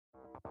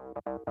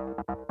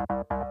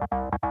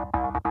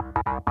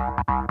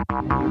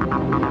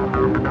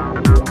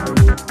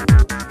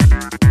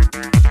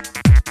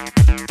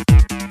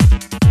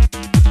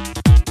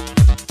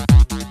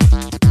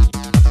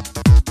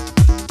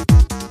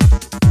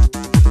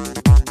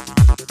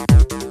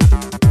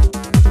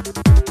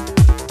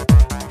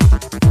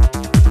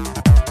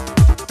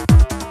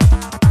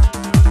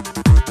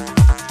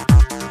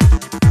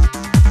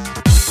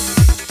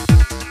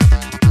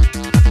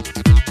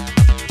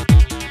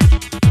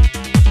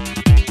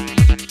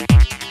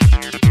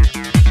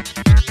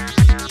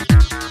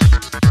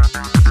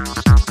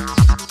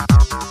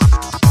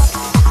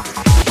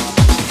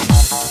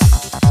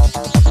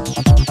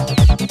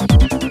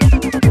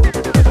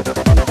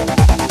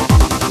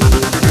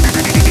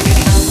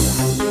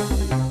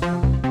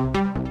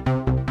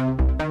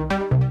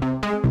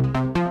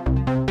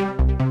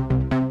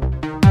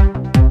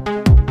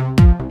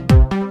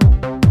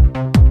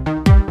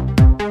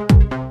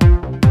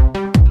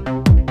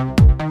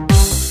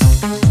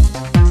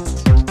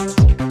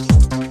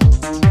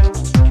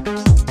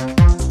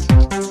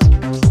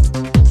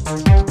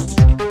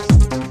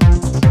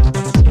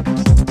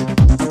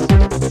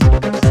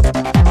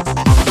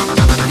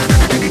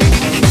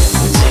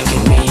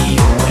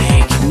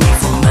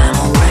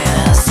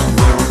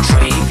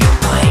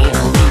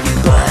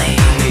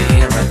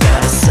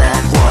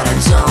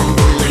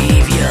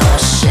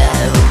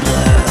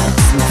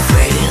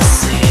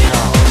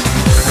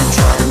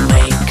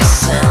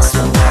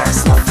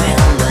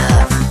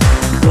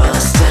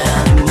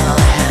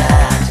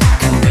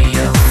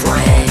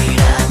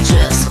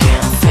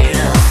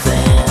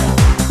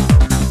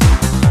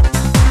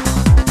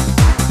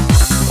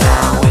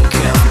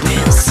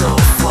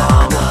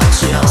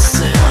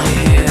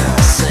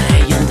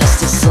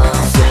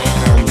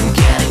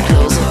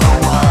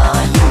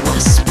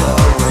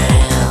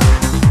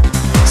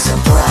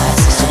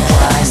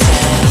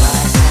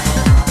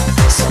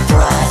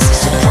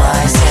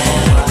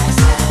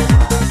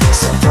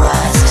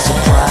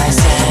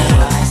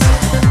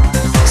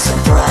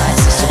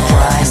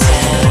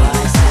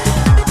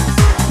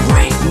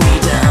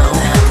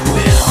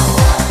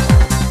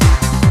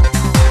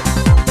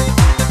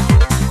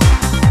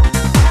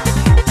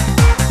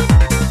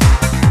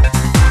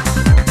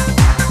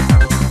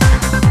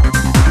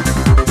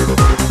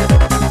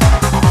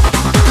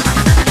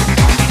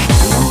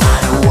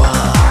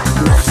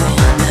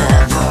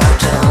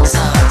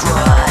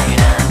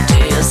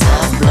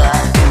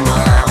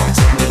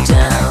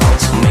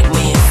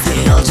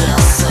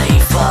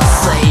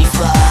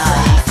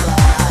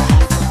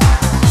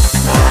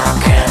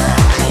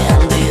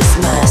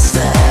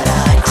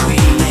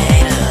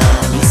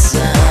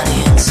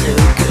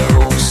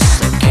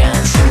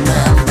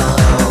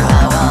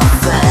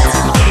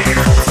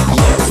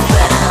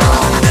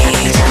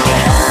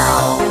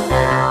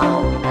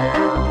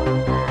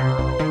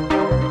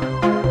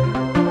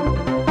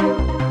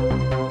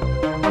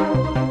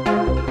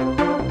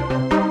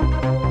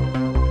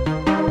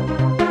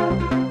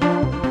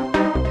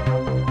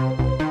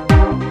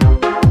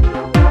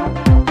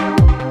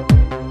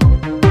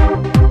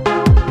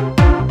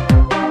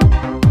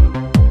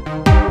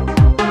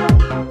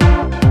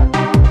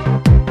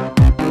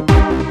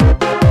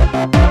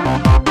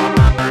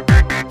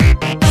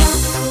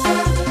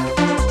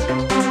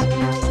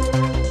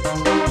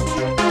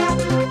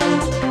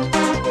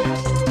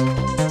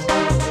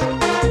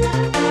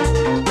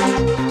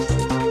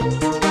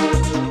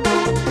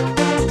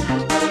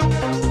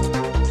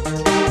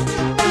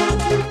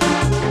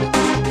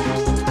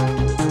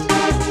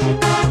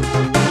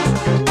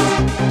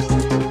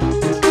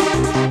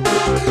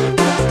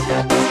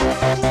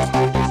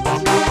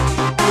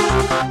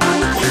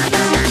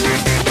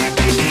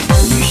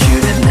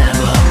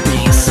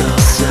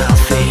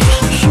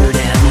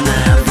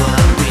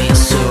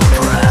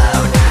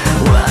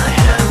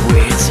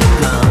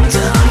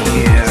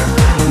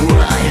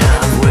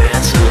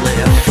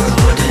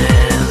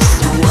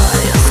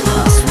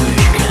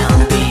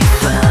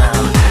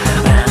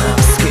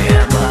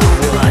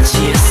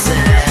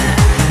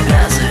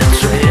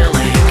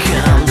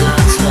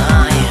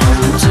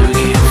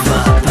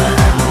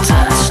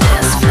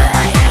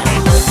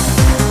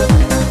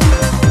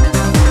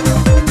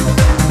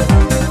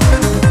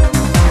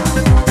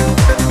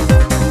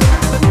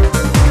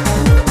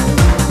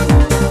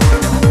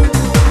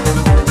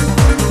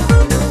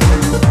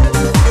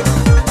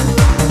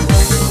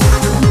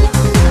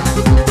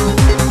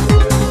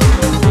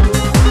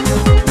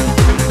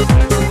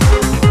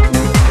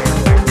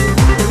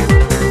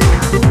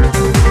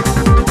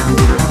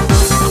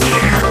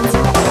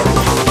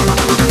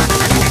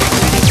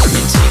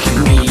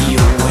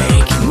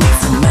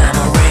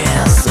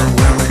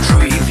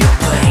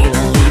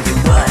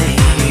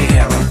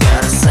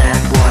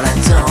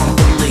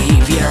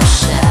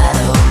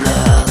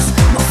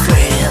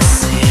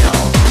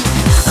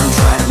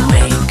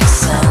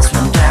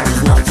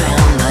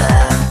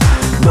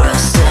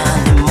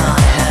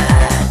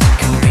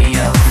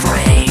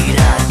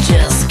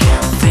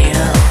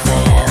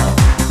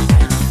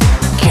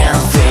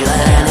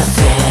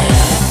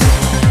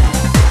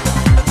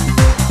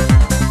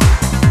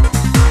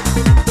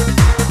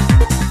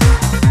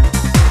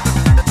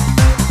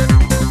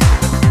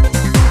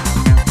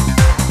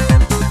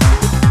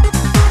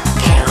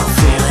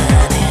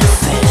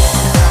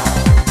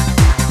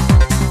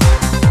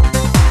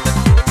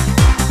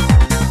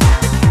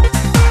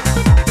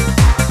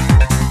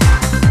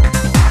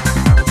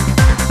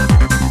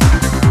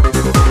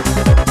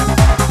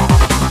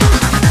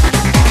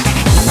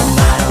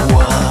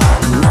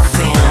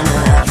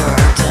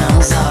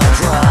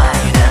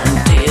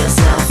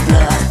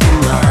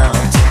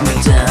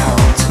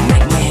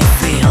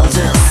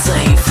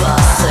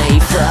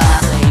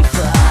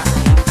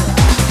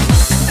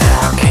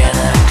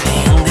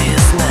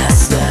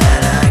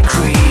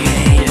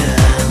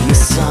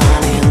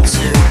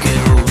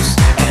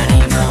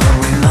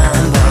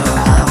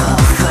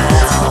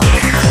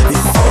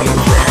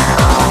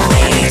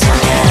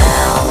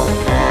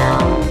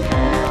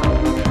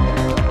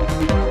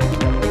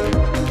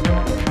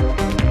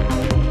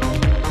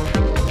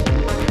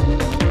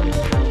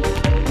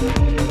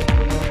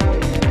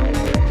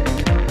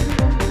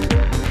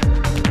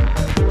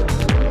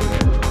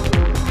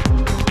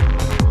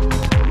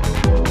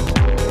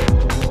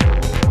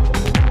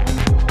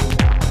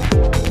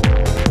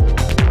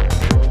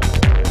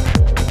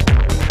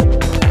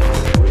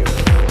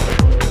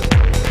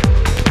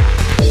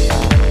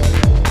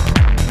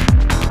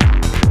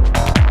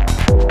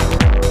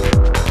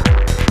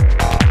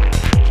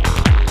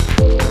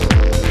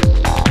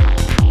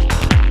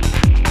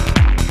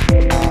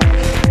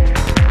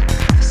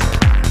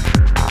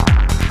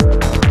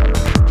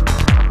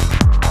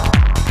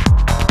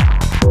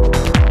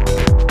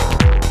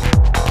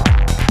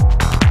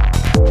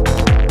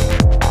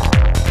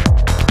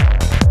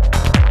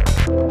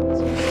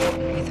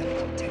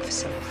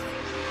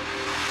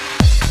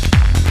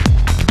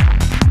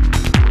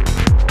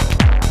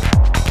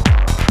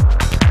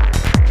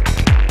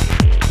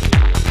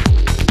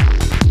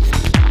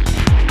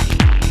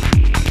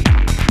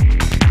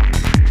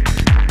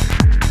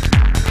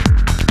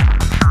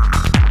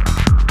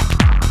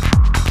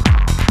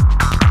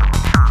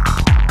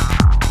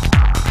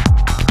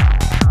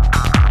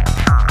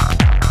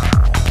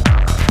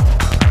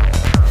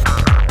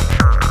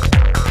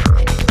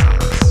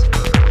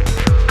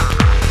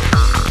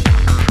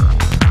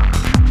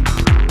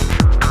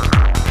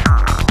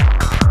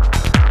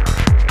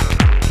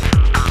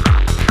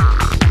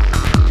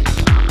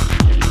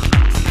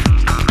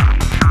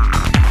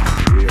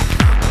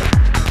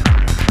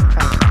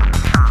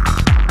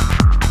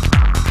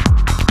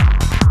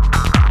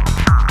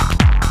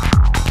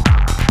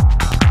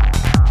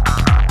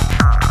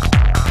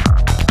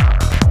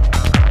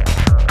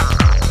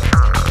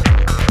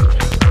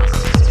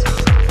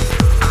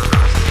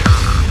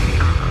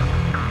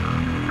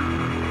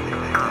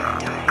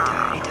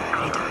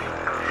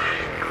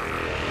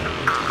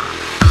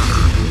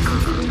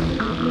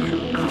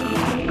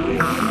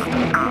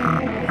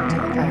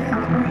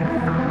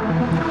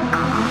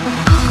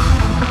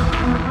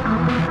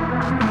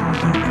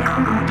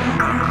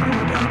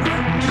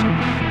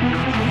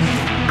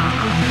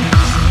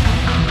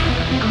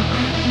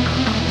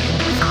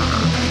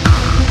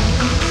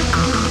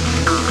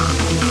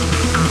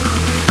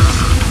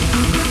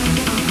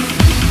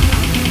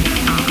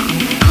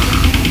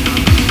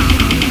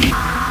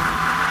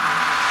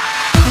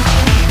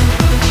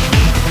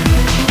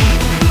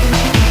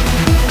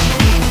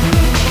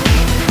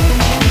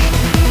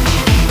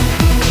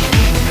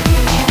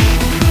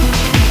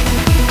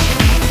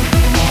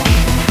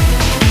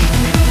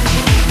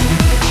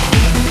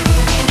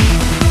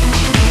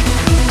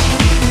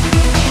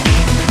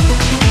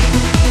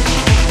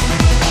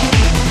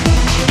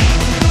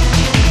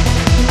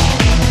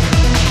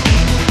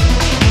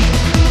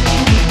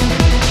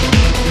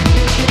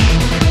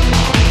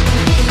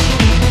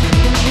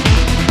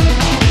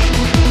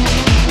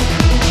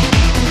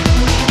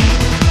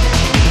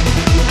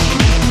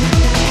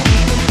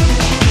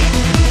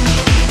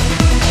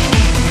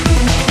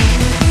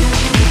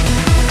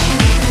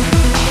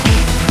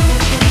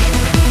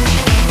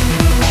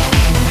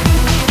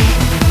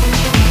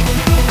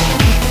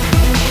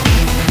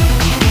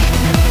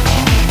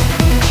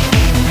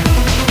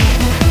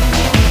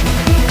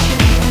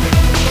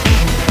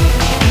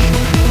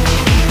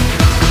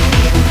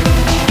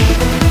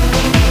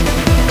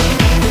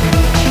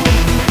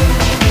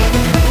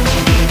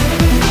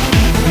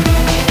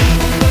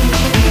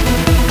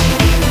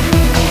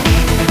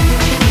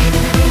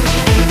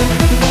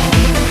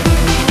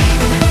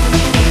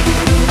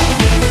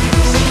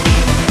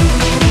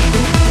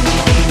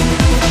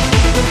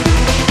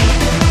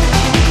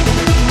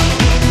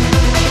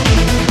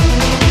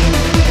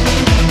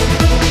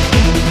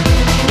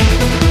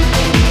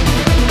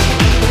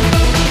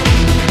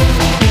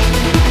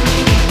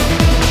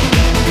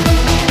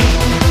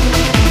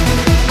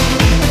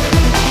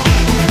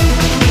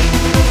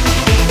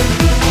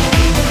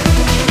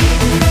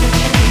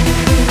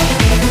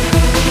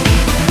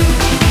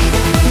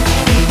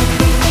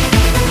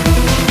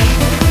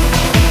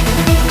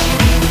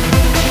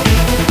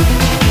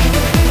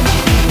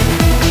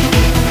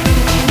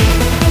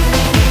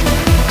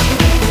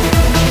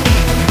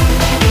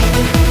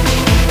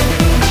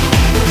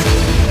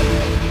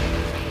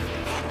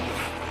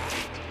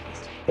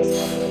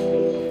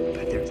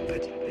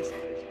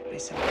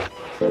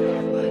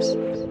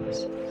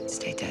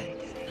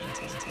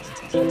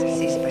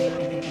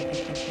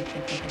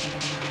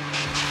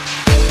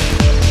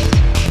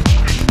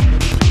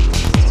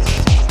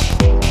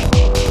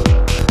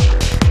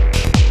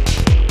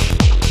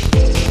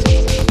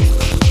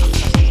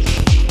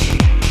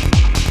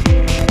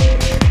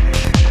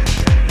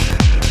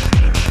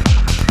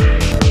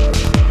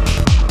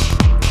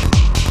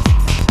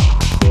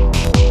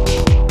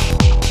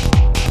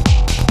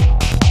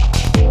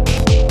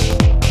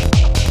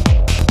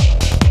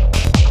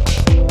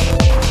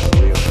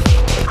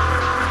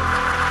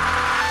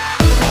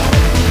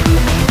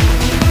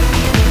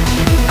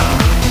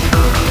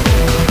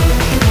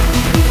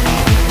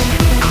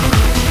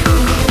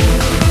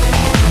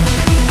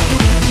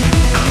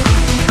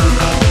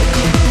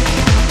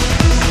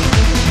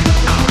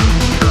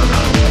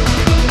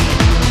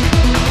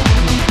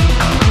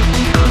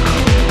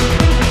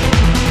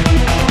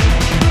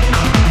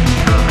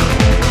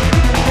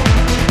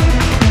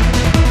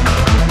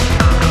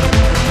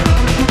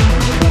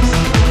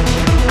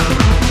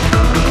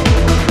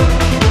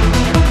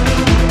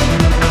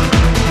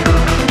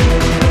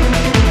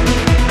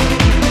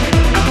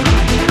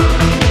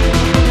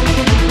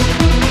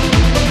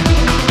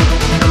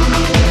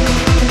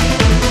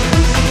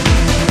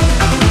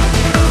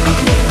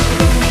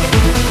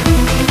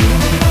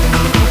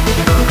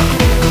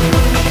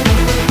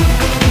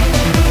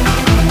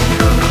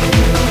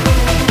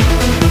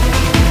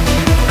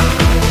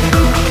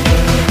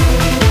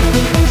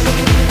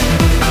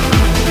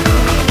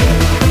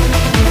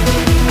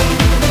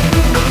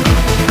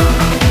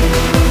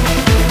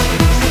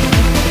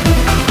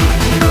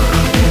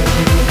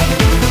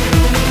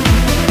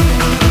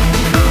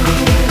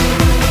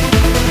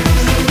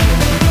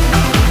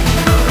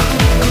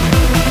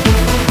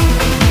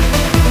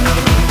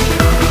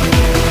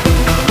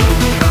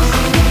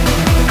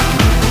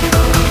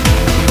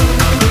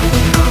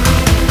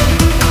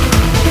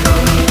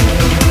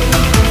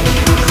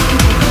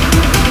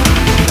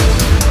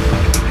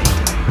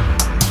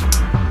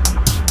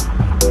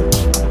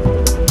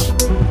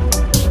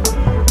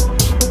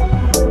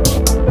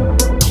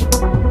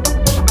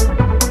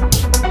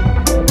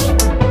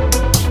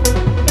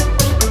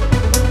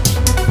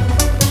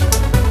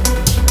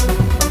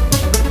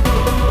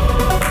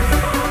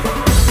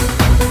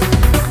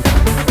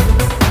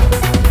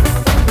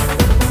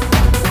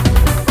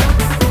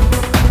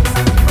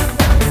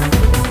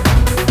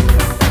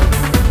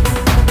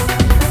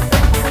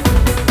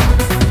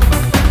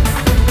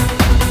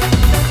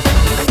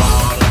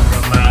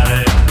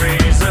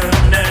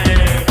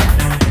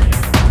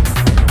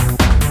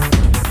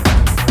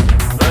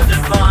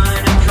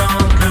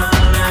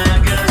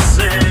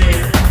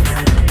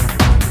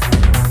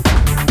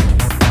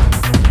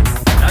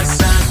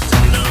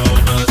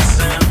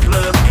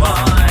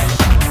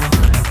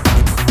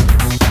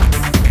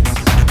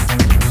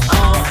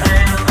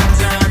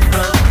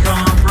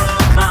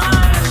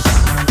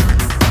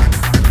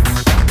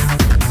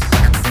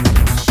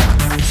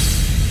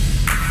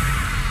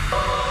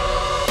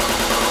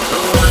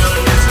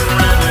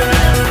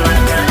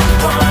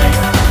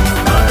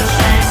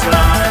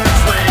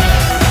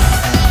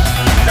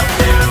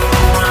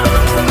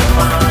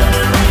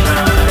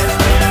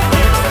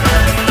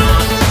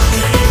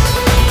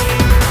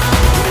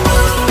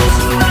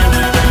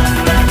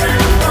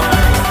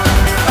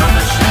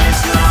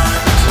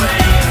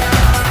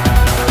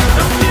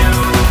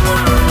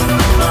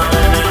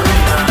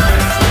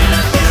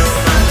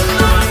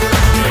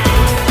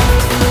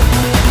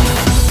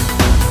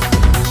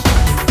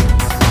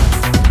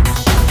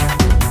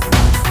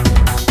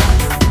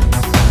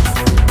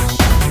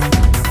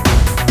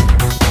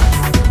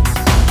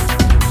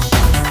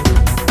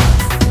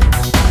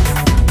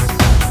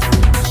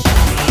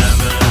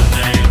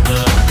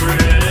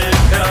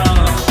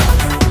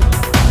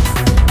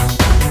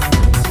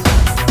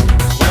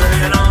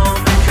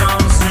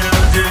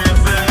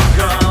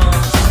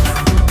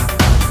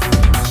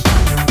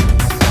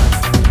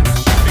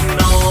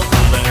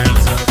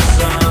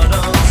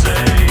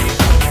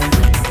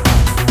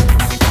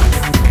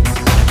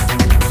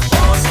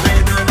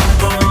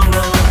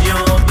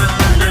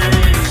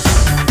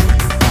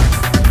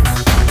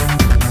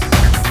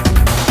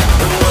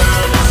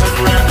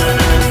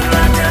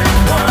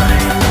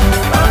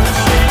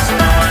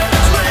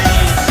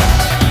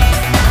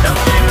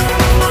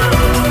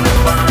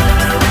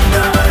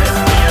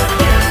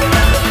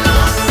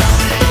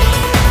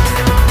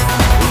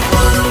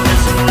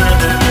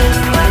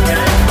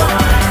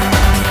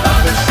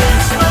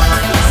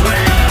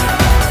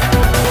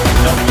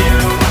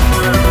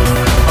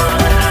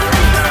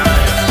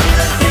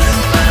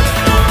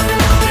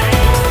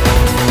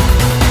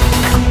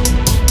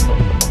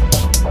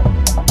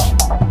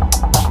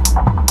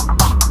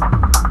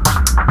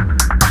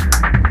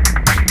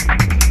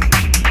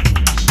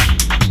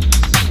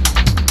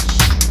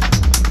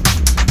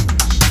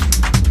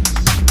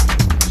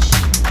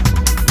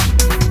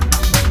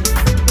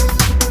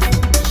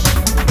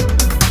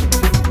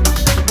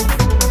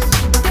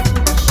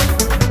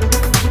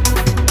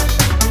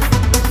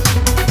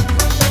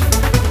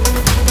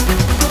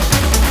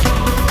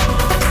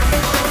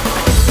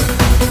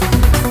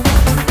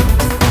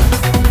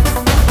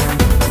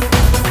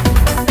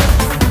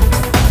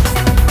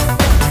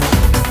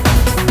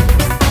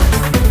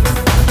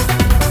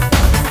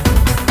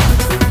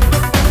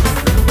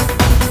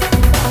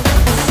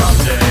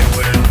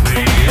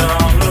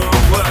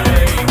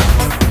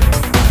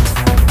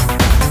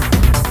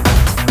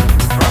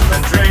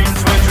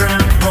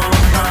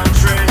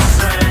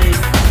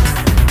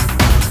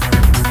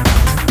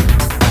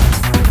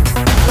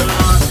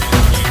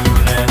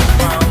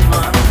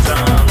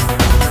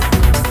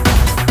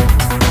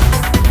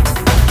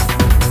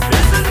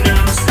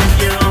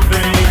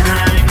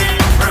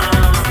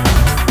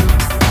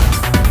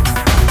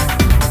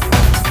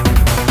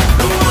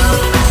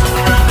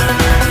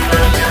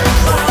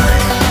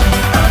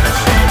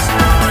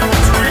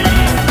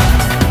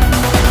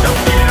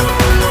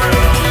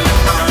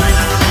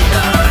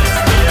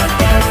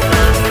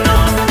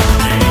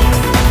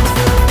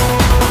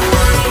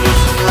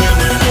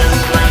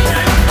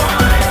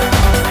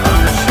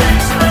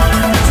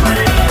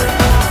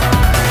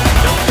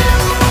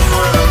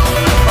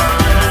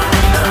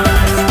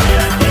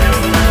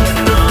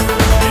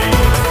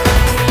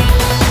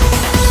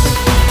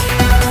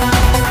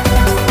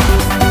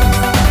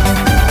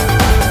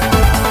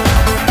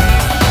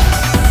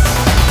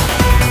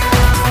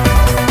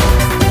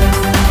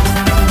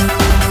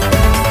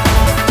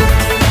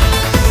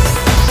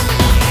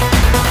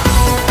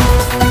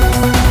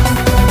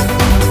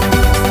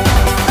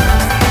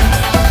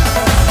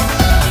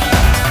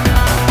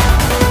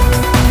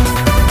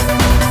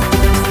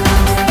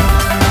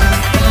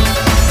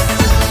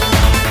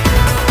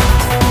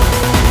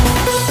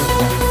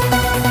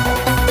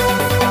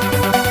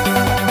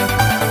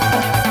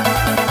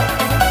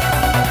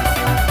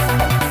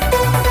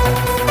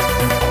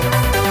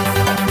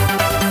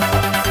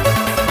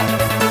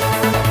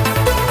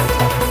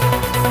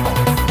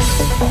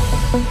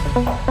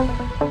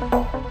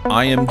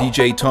I am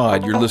DJ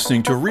Todd. You're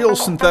listening to Real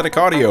Synthetic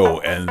Audio,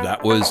 and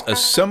that was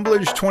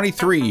Assemblage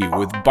 23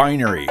 with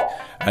Binary,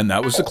 and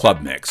that was the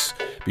club mix.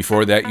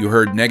 Before that, you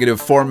heard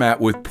Negative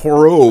Format with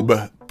Probe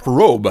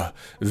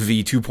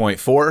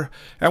V2.4,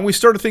 and we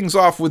started things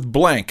off with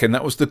Blank, and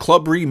that was the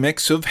club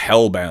remix of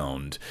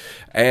Hellbound.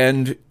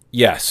 And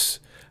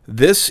yes,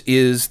 this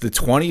is the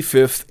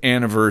 25th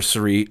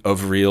anniversary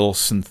of Real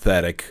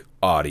Synthetic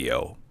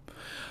Audio.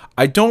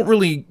 I don't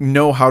really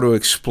know how to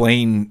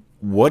explain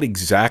what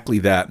exactly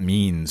that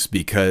means,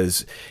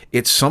 because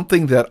it's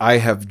something that I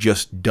have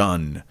just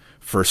done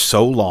for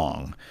so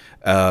long.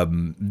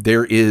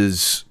 There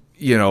is,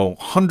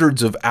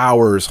 hundreds and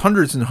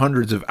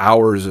hundreds of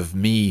hours of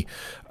me,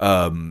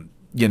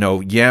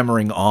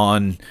 yammering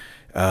on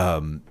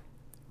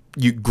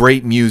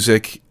great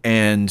music,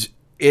 and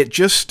it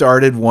just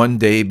started one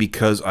day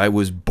because I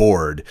was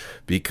bored,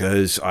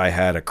 because I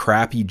had a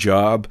crappy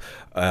job,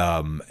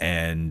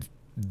 and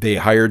they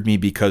hired me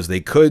because they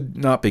could,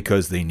 not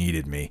because they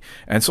needed me.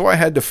 And so I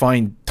had to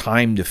find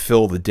time to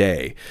fill the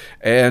day.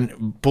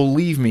 And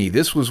believe me,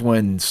 this was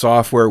when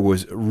software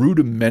was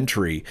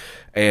rudimentary,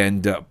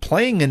 and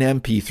playing an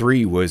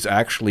MP3 was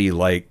actually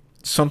like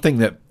something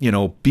that,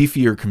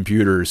 beefier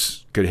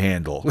computers could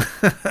handle.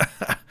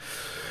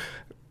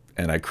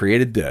 And I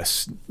created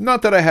this.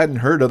 Not that I hadn't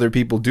heard other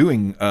people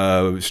doing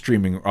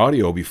streaming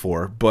audio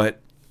before, but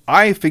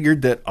I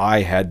figured that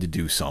I had to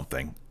do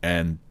something,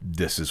 and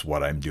this is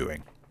what I'm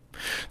doing.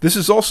 This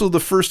is also the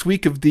first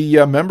week of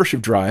the membership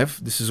drive.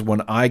 This is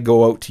when I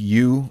go out to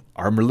you,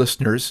 our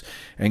listeners,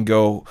 and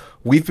go,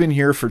 we've been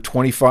here for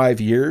 25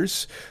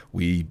 years.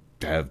 We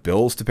have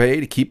bills to pay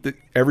to keep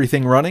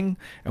everything running,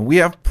 and we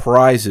have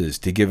prizes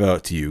to give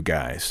out to you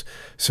guys.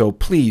 So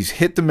please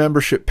hit the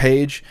membership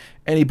page.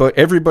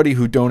 Everybody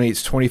who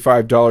donates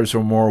 $25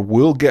 or more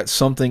will get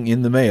something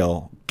in the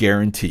mail,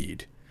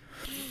 guaranteed.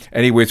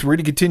 Anyways, we're going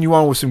to continue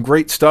on with some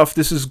great stuff.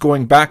 This is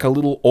going back a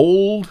little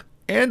old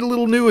and a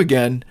little new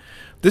again.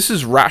 This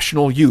is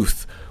Rational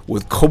Youth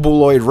with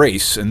Coboloid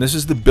Race, and this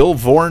is the Bill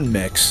Vorn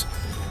mix.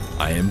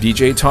 I am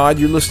DJ Todd.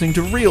 You're listening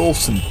to Real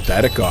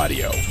Synthetic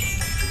Audio.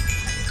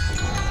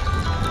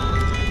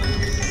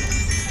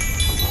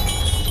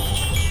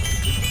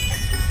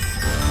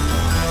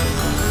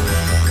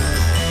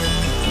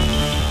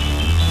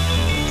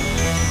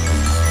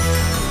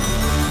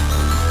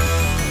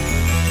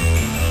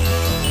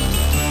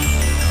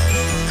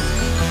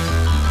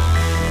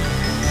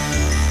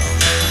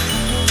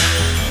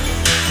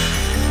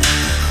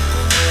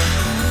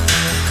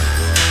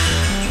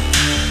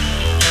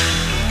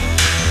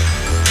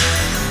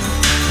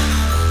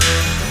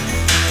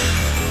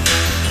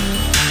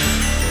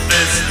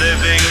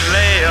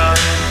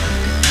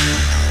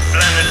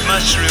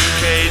 Mushroom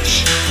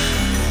cage.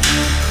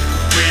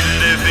 We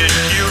live in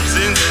cubes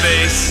in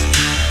space.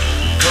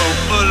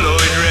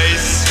 Coboloid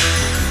race.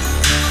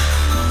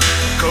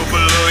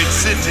 Coboloid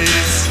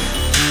cities.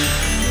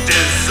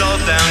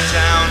 Dissolve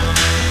downtown.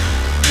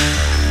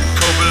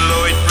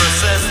 Coboloid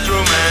processed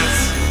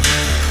romance.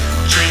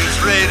 Dreams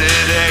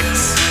rated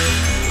X.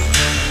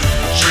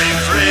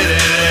 Dreams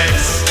rated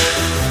X.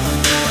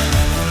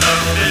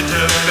 Love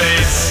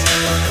interface.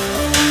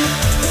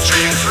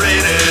 Dreams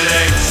rated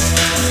X.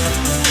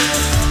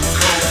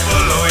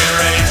 Coboloid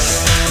race.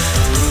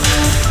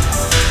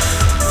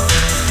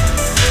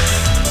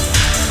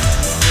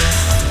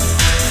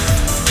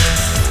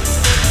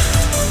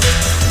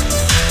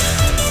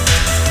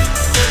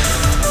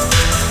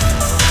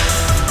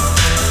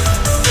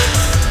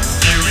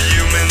 Few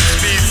human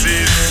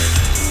species,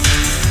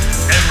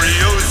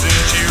 embryos in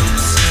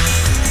tubes,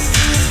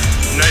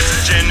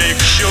 nicogenic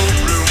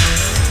showroom.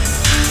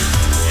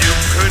 You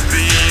could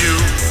be you.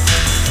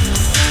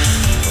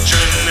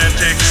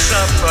 Genetic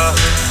supper.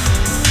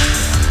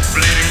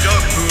 Bleeding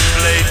dog food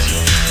plate.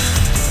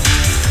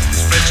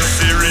 Special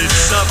series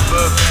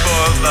supper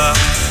for the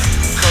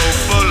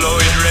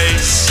Coboloid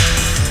race.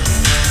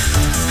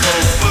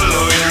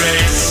 Coboloid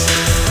race.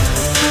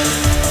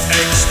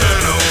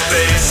 External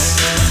face.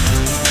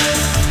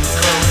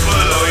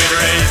 Coboloid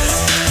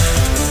race.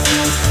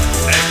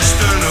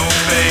 External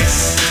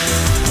face.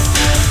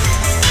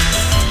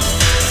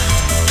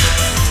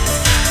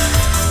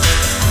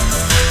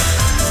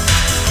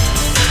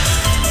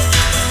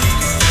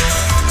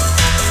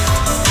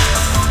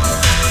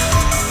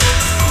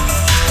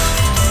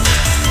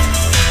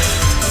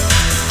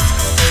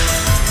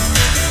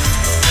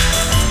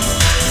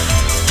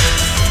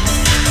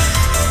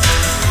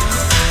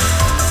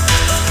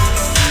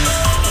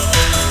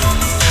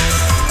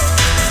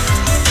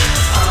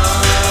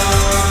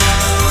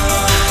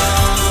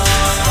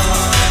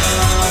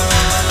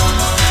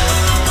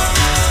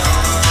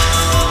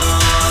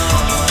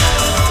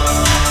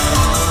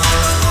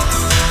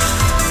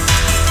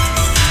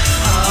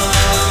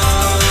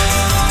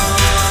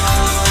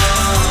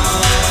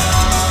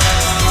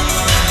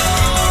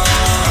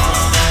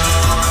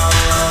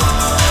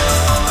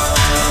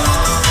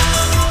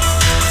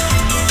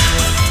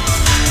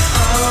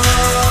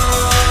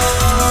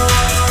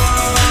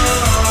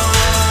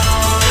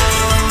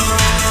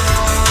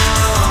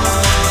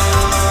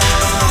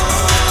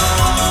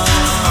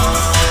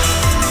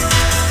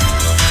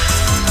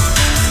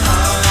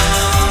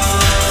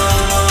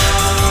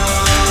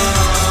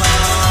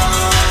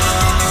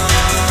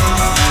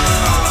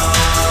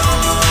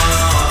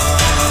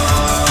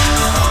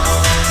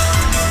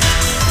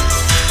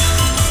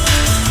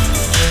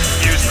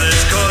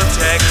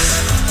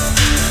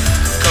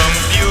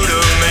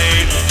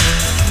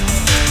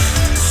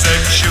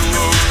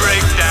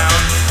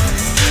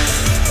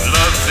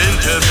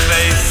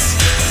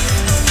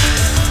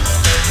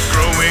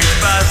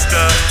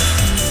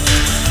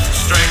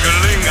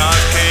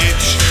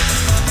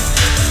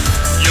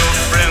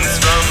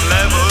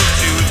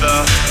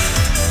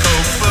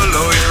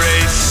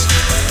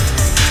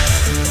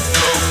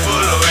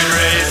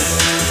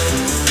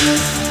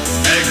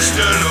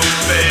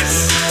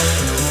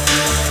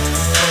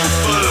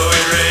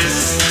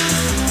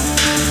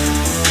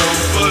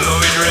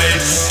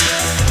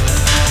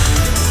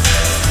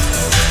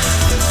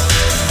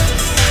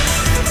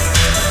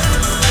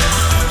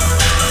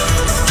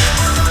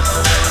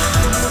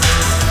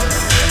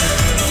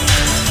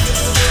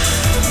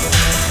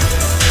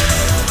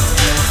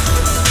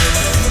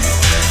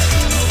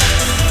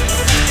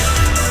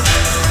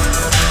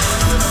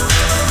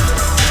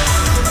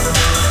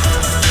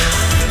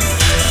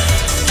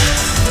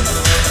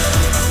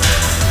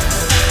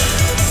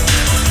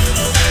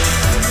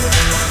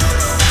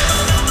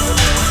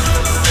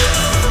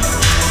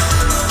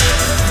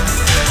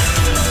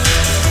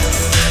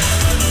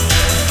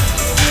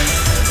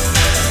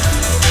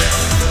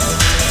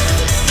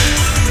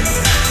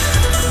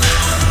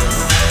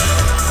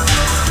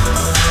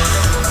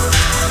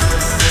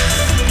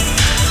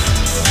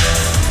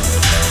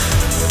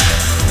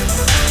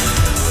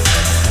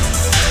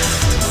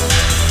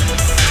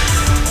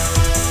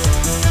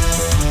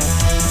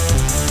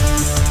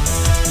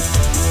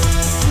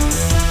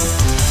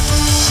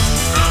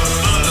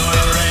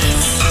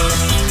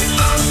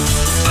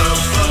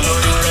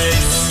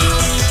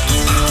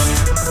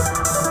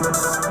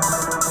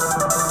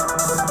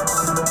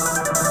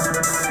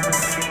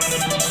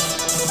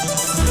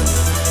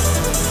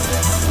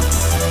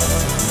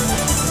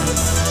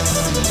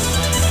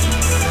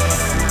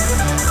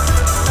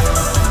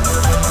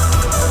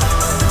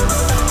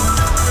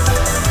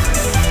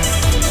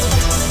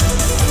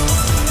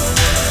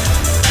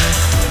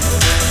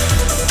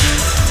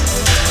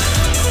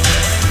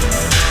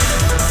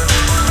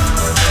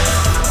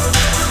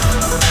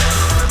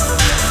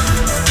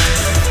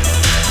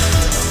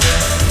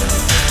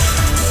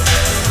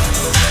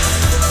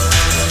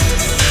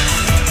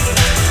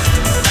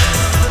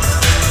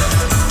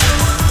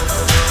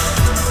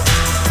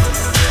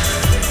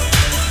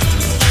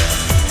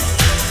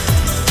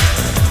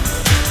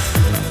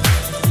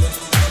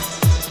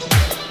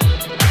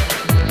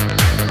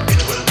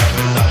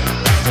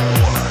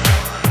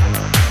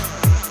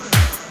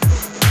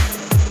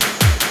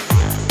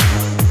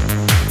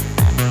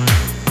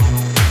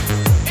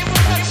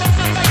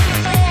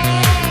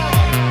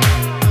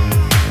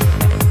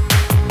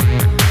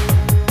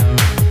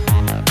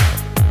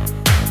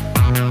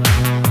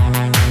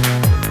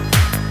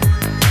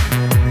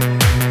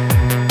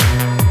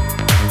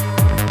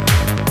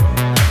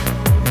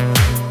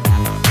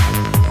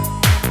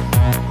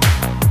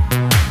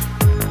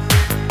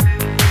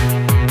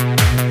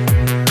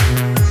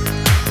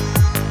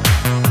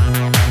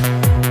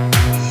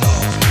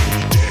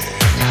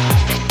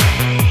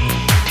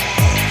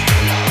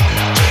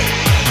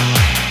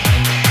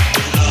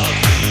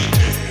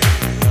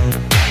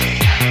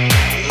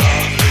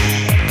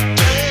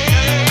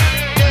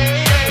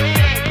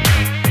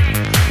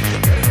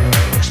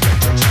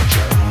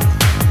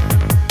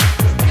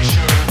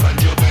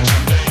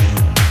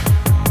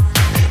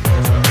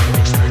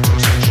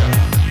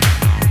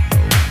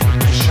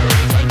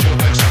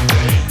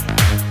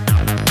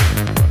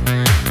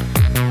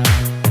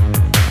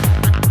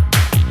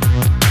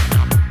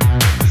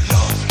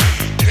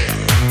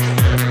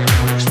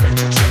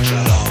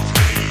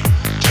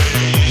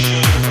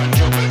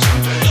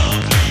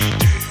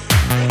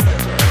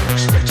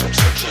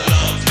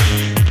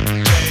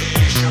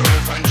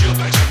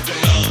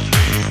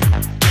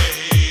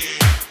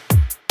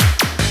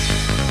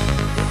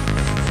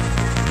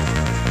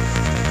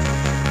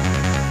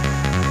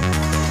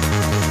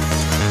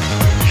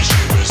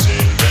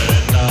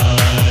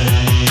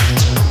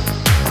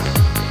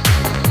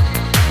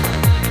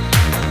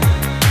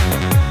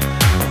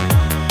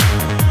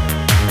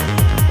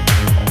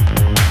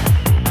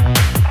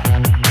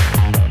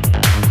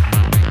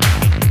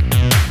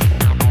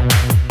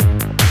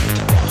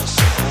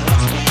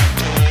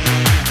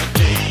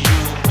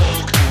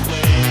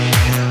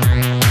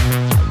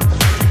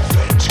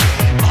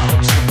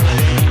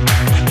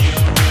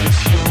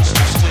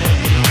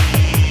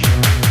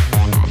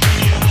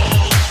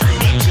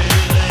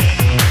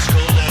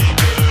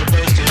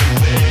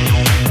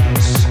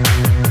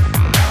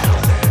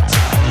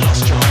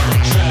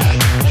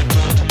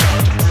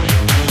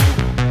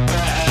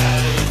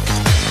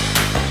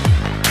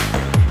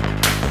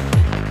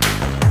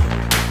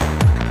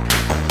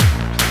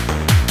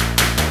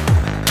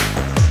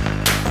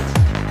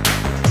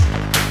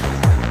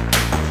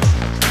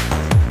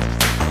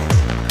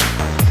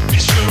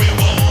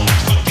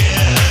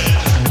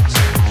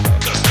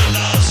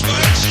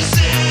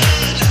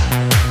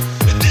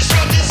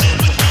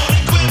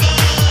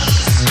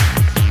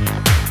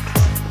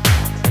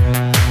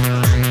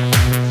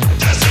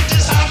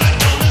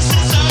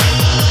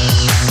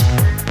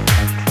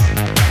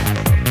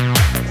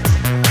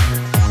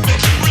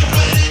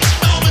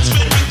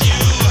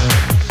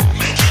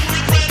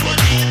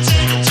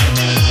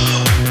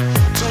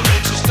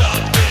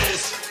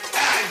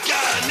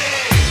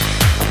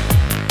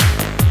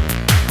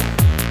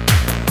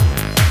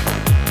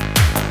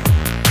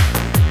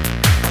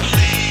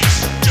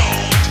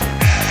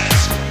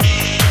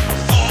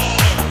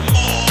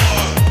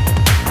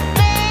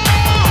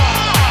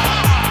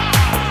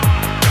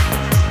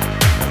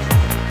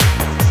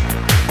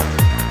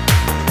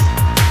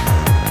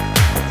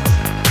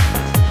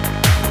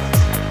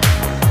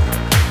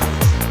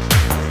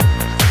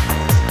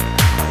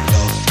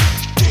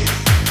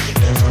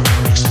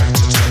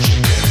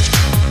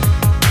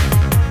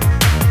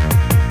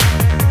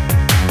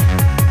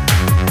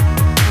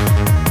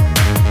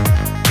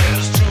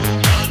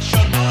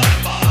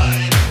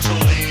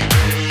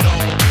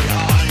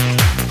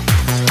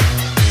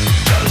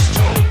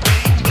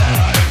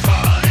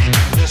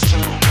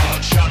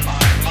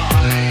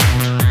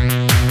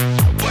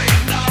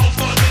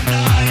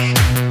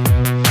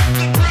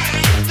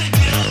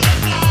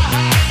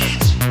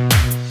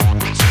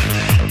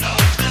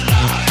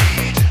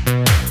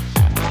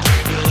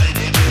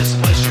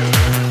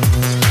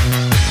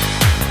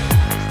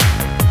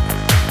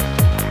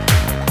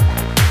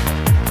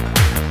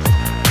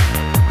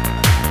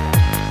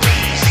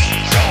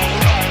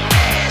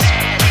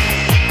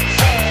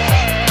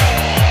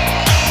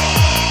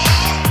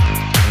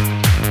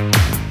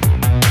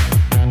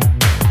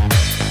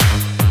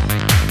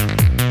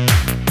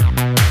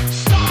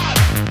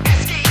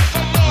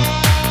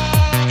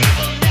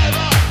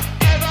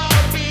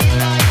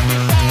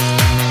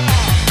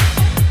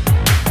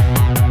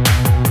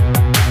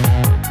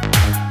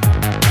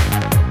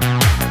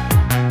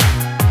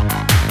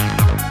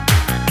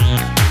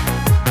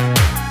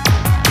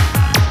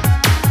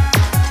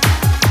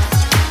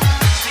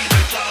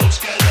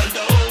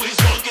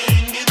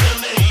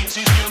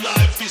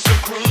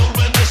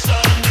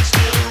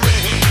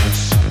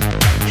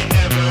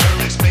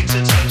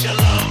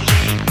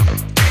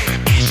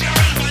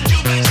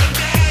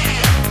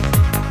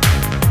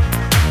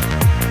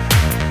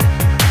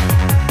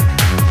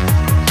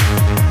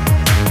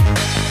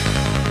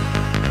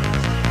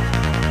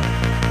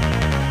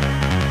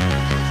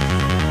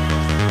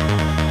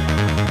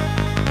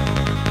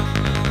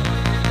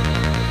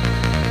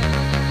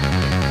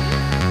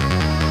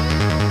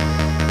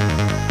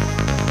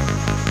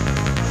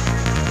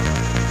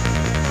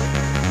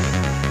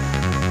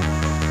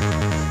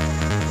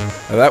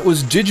 That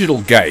was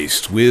Digital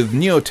Geist with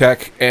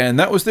Neotech, and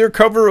that was their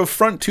cover of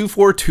Front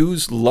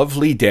 242's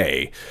Lovely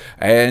Day.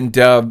 And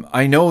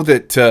I know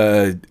that,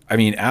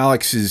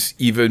 Alex is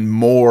even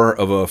more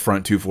of a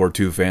Front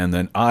 242 fan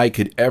than I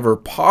could ever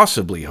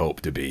possibly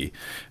hope to be.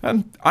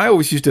 And I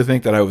always used to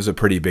think that I was a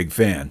pretty big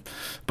fan.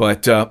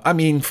 But,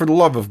 for the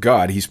love of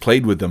God, he's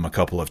played with them a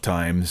couple of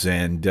times,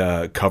 and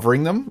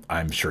covering them,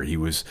 I'm sure he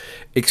was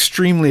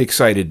extremely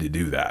excited to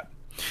do that.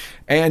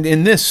 And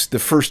in this, the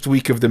first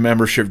week of the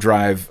membership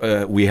drive,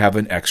 we have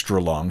an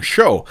extra long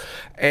show.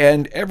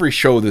 And every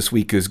show this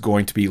week is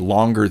going to be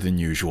longer than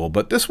usual,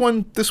 but this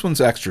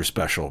one's extra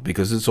special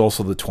because it's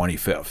also the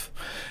 25th.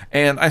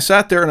 And I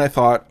sat there and I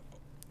thought,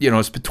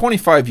 it's been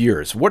 25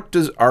 years. What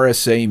does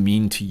RSA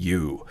mean to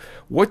you?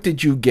 What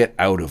did you get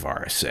out of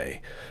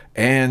RSA?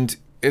 And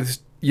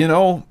it's,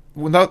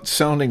 without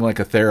sounding like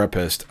a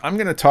therapist, I'm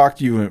going to talk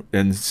to you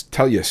and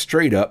tell you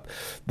straight up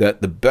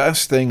that the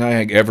best thing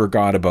I ever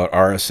got about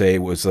RSA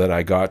was that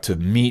I got to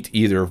meet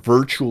either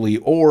virtually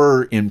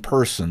or in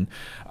person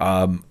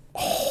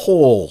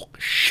whole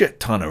shit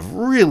ton of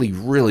really,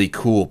 really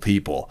cool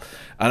people.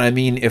 And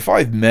if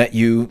I've met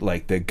you,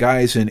 like the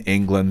guys in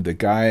England, the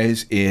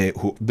guys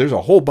there's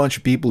a whole bunch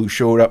of people who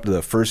showed up to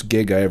the first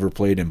gig I ever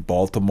played in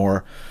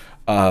Baltimore.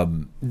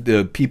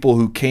 The people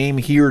who came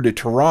here to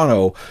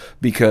Toronto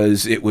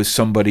because it was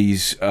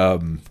somebody's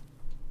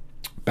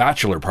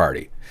bachelor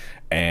party,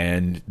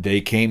 and they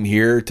came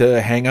here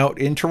to hang out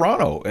in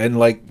Toronto, and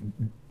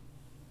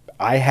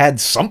I had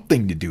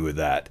something to do with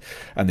that,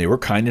 and they were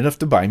kind enough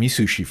to buy me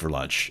sushi for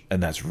lunch,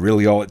 and that's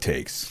really all it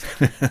takes.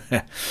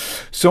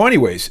 So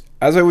anyways,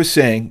 as I was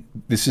saying,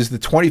 this is the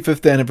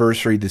 25th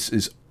anniversary. This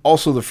is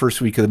also the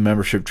first week of the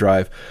membership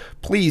drive.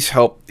 Please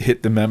help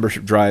hit the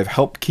membership drive.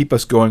 Help keep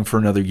us going for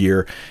another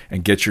year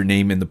and get your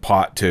name in the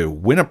pot to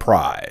win a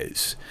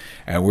prize.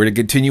 And we're going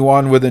to continue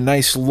on with a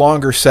nice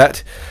longer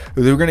set.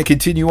 We're going to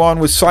continue on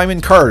with Simon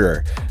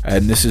Carter.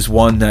 And this is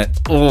one that,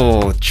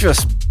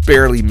 just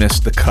barely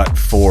missed the cut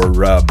for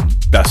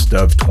Best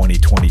of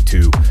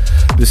 2022.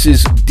 This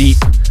is Deep.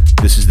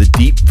 This is the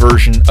deep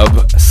version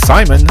of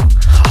Simon.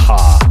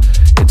 Haha,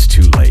 it's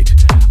too late.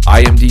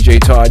 I am DJ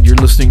Todd. You're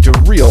listening to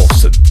Real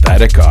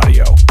Synthetic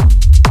Audio.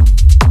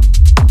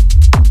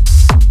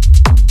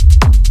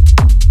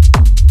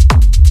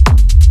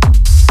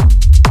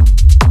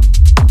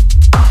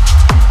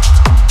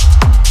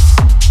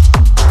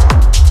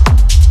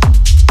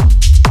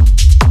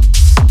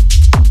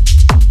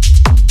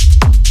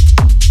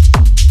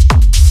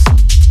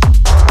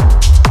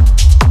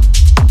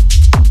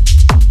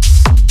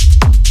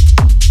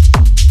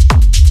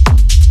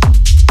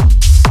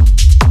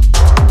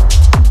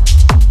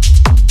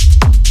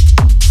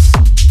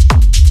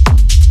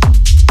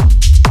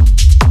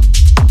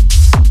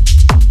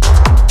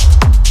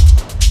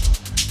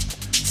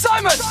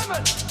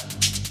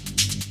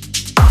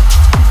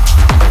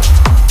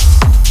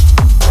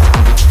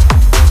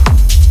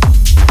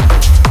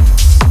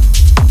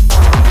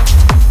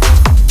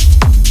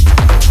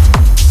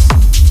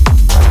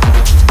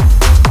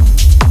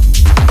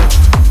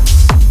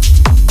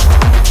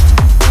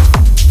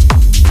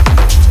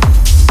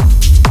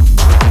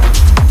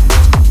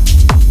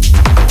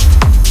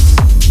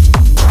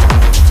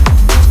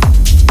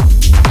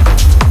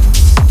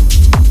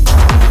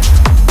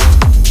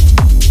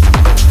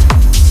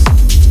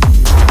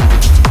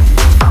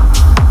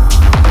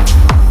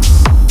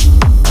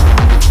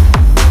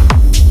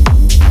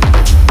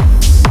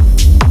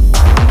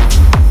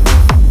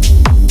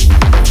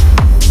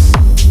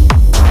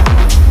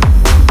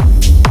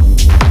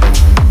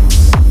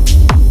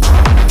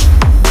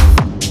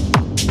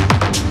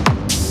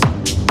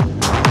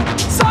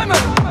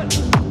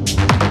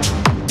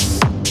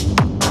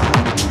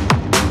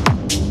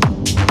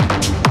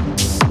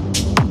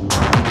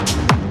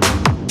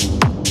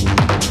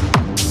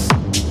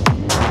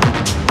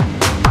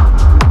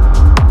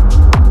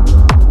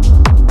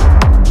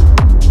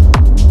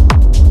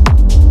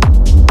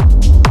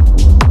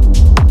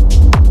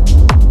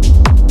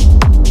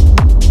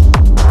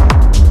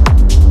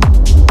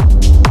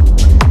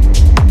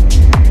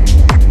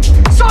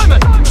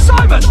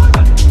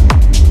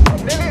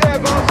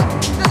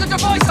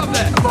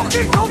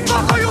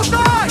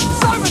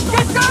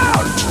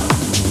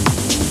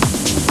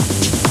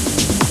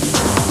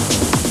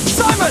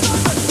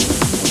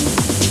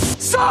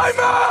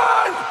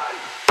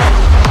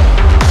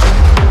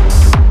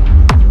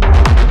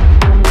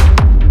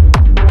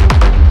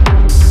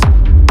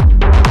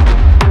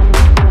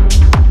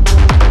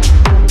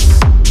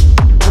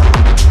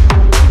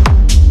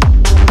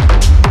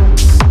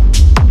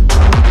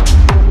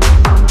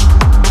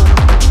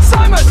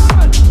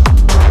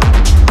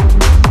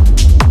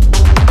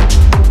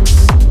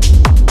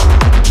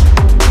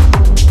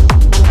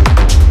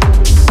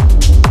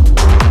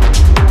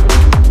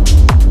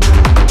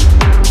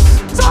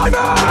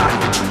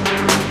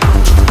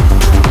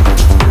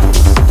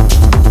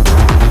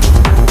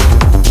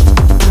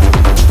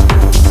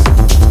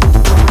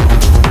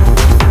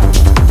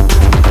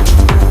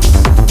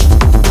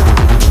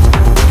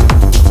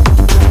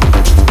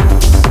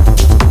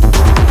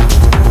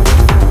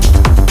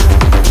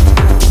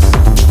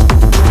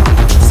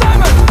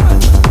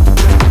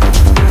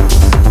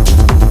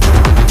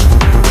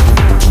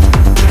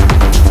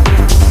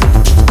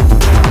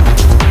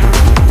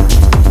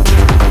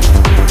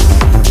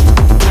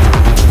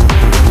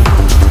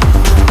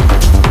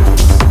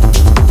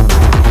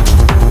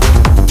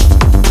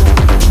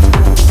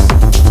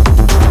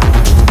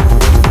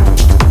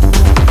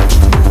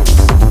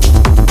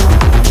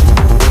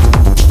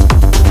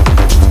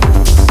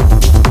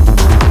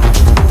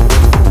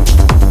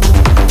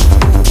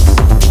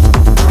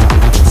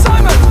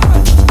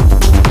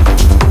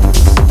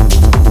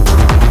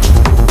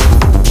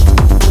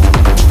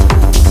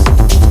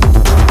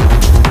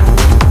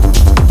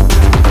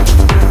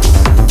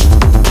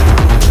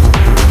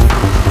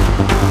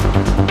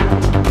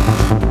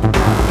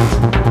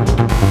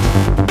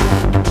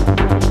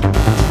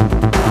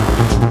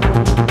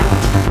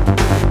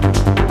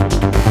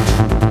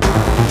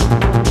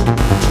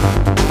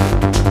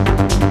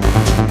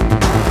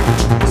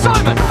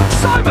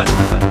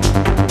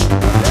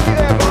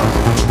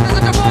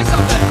 say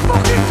something!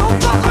 Fucking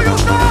motherfucker, you'll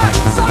die!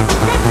 Simon,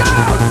 get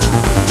down!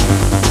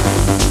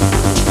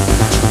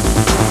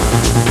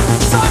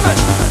 Simon!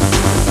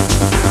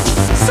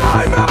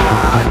 Simon!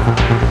 Simon!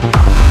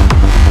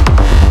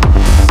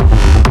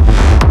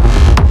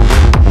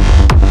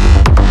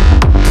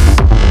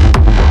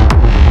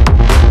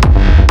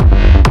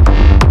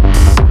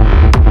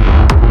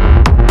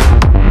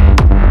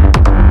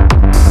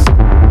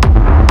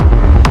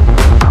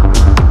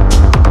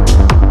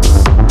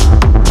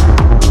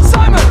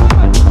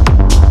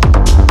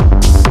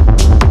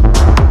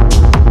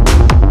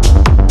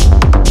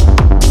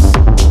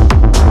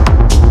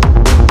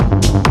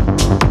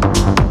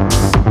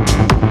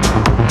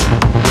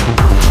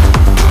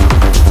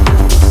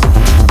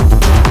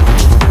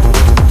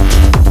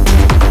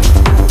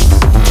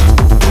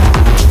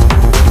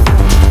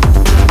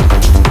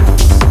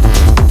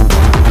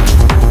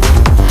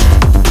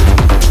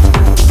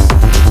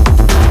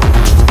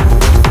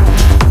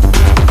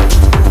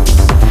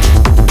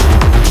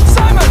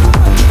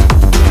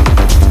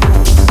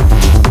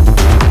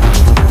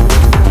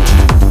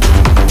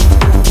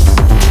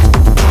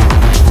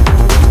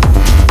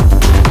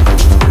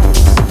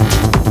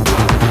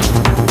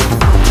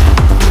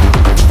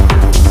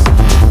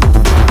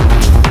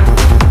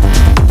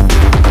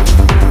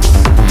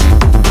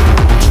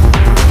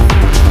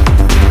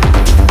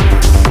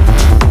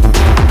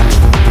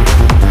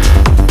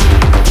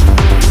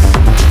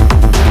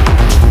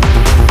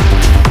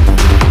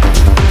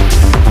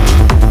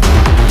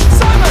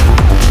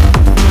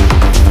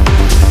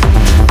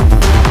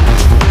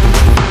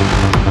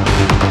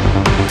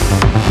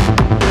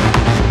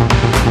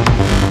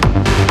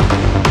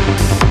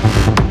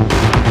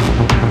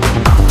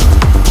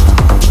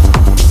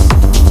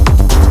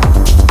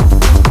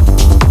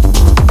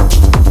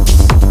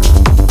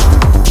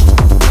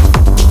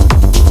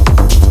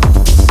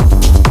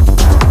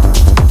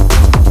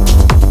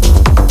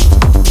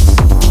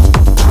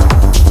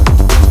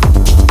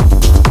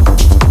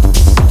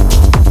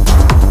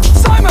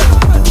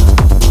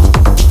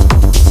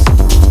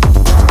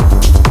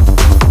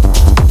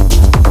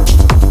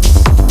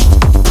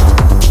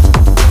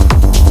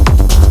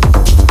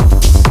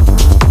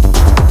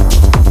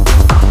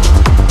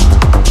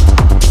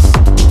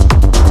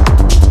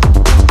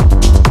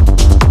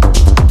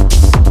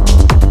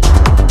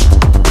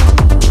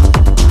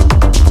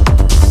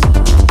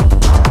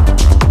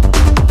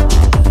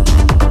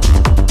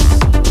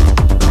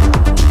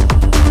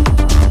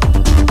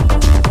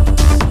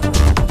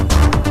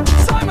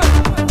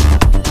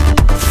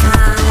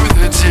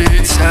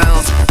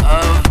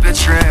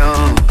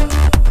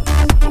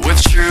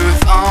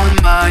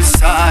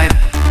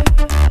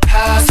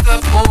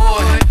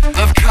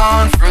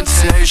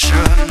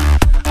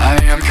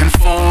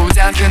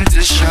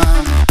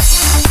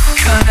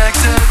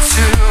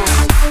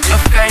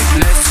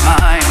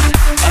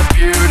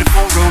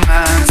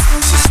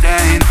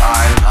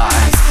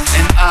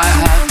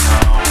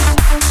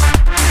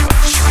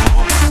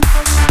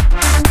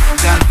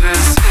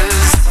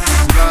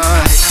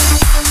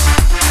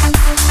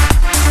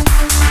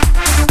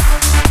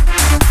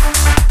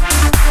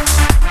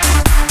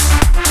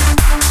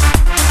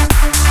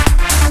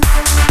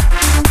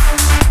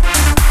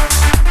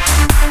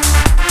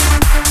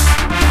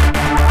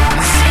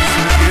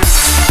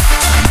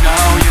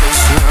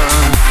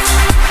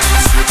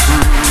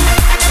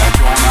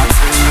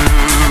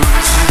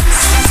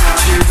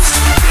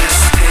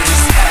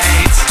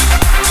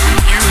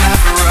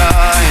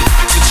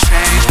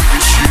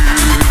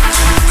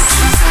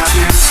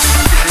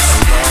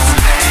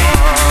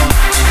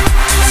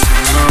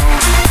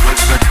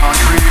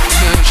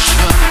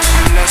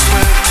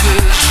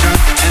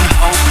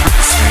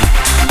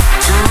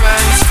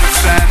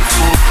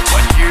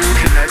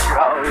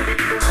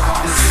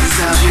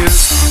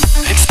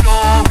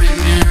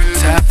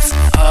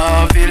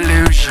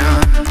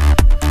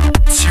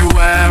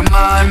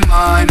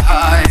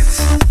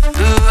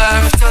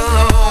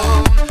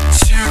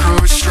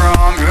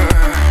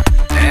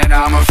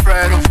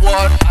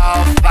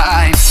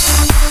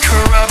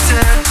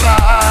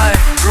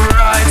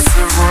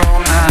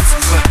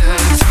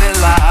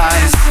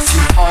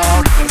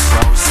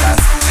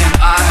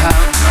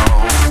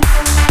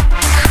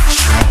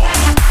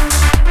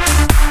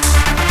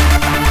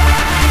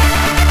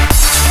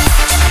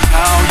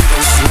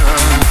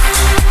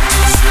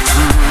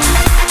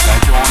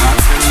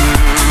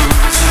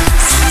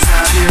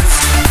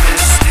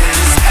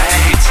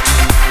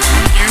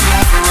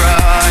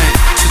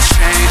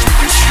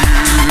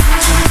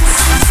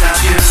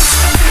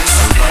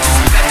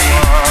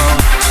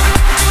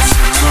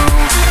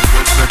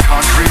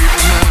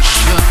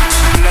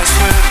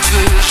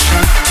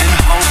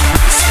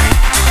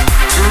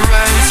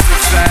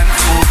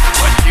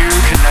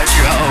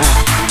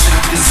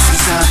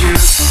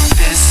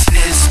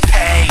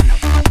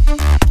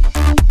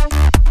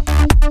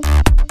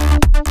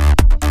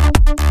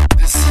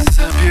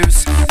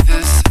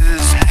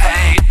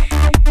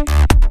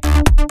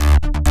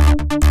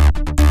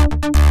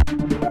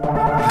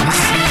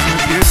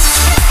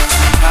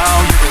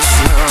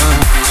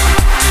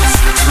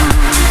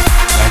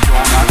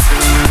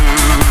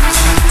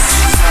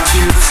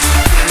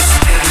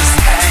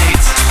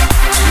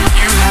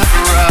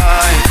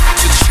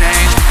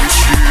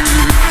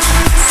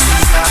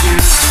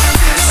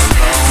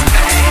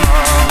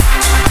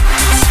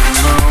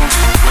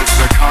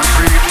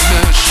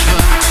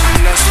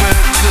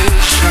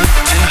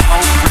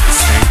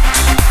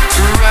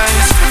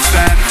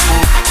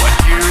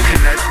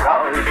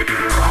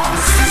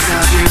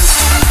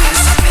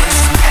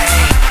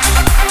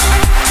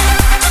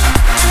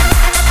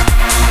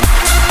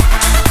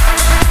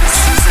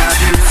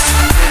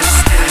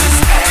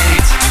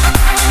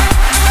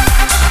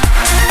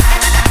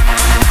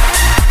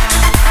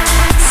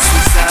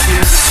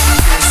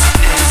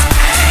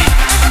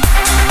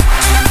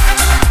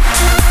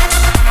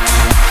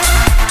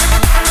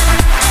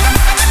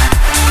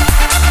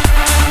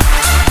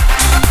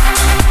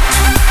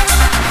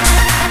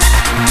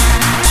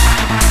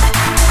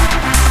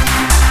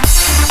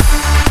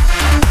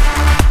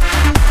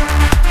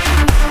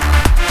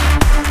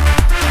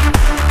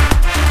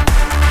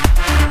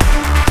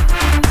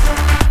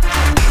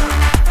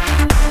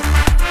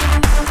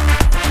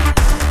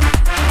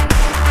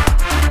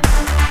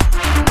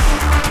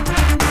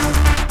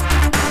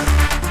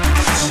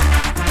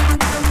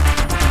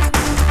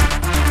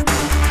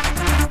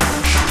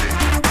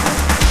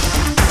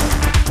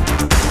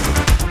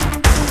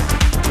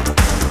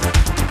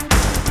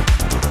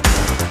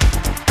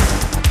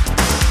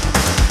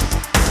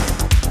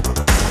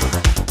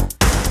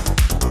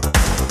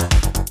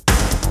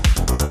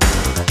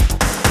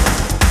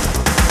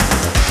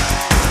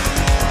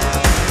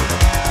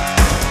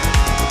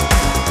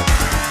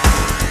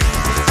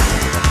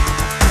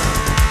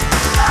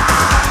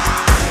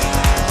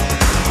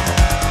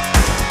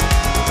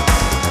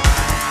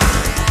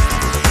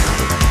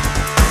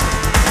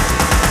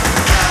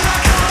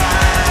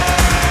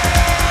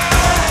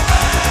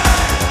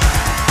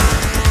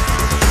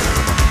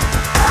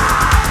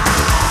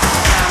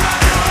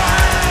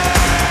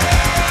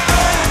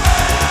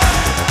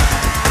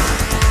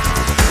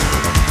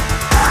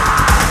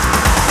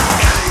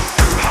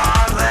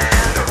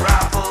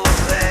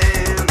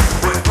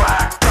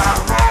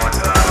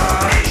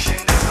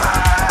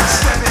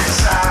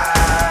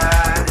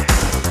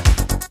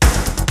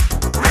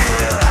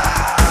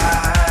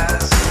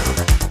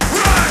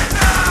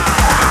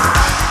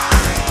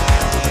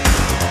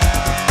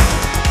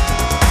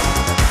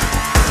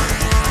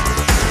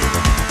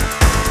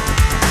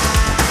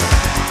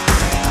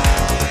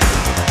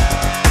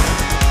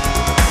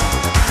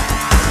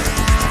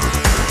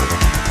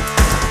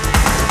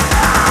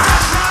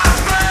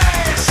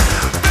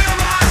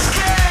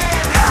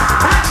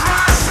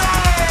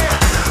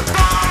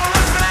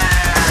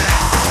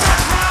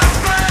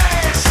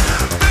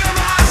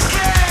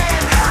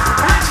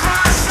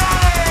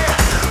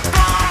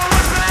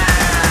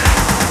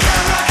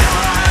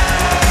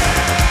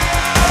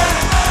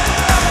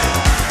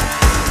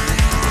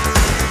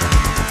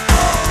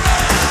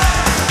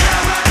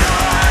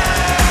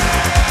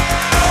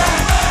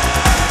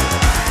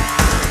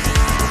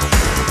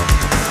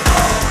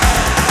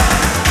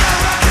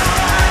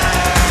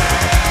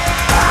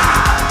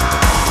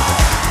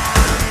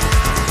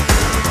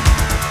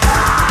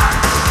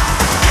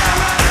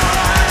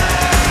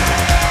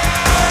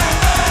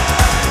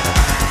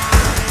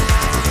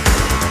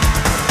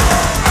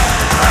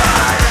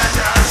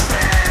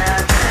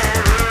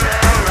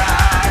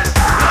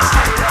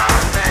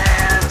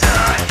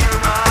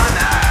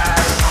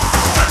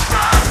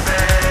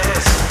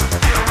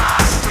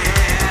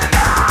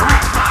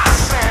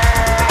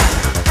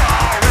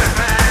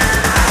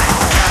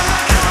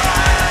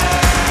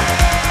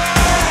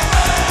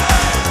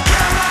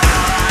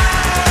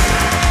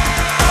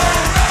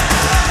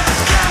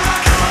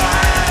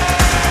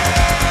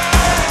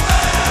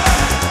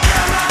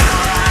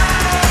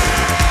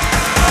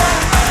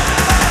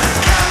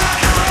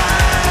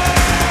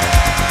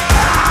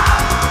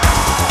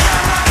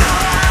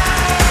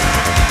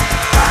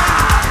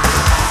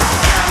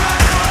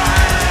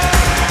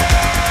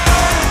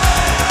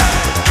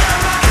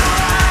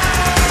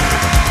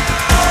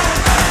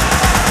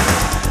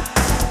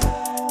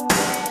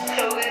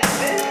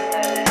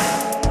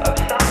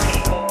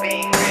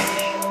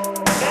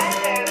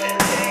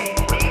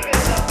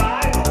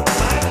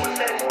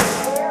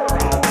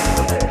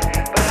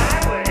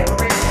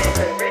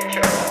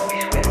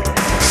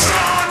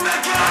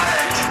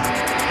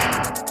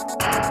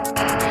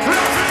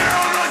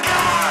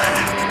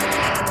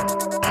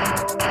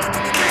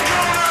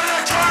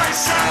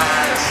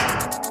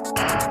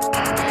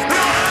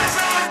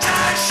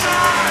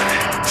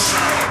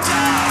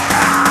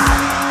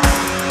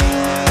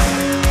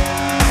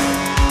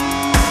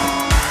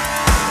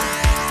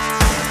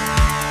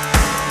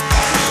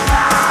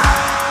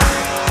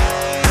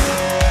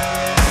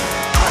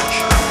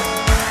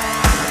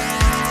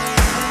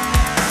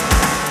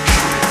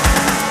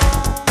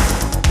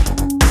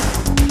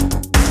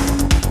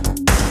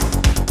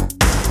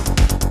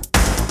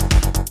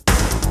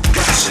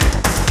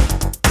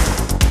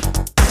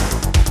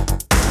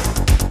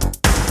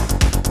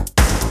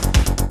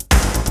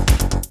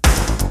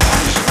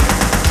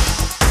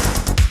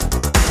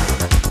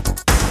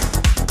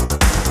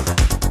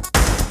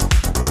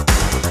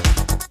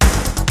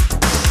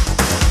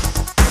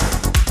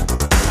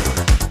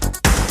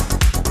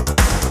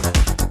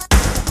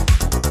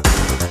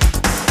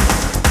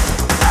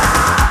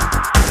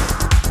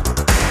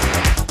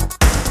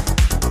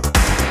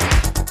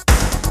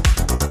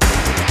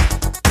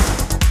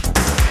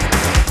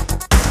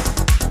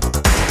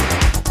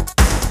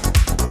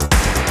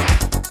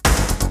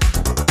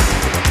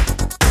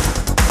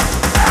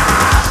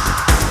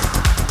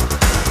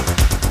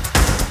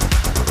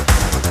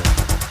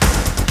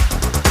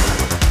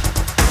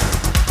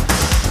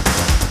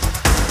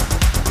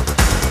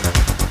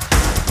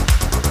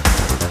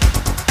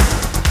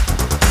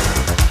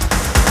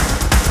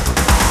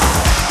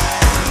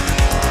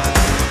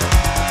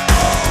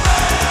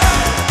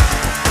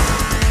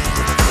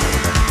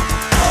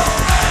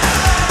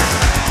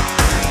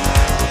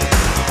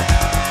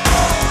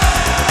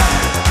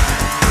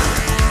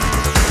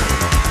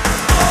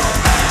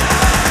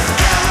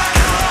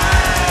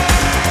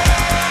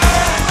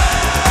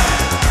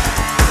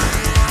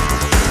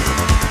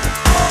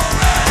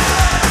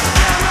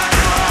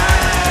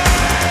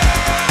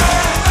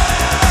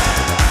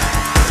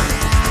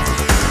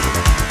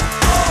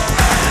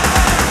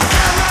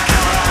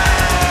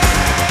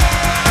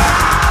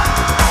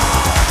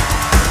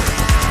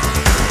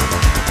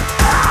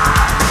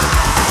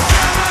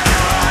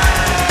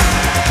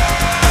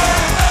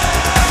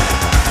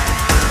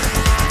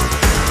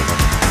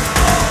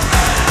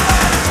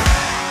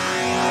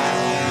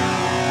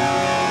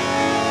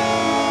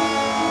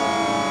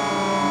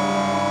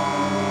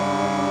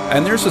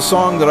 And there's a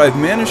song that I've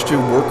managed to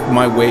work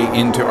my way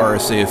into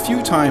RSA a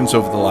few times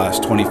over the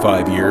last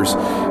 25 years,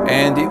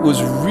 and it was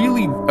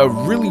really a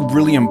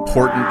really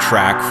important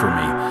track for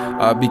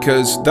me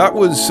because that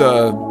was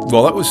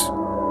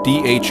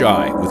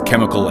DHI with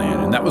Chemical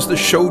Land, and that was the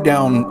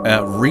Showdown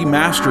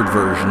remastered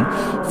version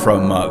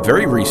from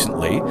very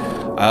recently.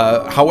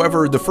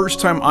 However, the first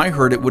time I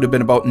heard it would have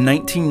been about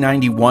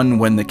 1991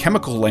 when the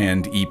Chemical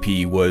Land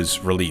EP was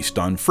released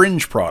on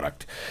Fringe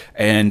Product.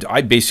 And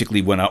I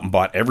basically went out and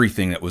bought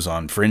everything that was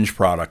on Fringe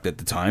Product at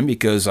the time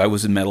because I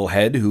was a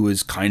metalhead who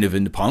was kind of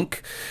into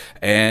punk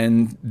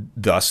and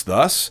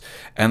thus.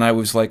 And I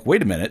was like,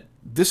 wait a minute,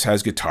 this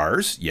has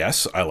guitars.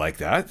 Yes, I like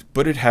that.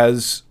 But it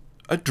has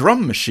a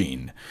drum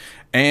machine.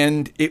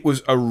 And it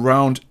was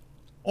around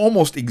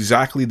almost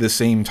exactly the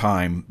same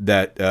time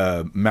that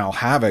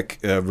Malhavoc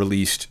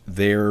released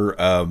their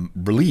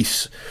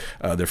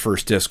their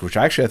first disc, which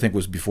actually I think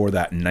was before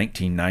that in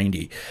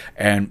 1990.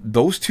 And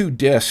those two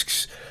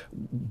discs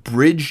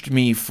bridged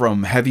me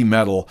from heavy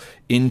metal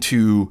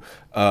into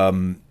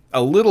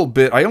a little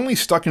bit. I only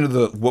stuck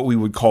into what we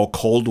would call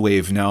cold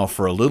wave now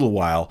for a little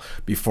while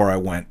before I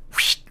went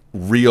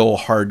real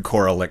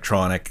hardcore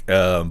electronic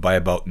by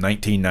about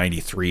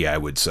 1993, I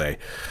would say.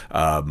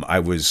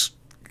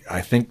 I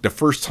think the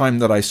first time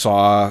that I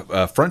saw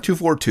Front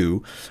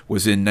 242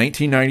 was in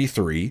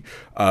 1993.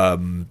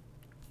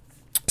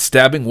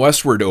 Stabbing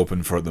Westward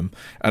opened for them,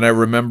 and I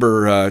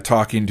remember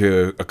talking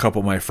to a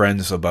couple of my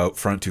friends about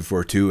Front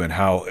 242 and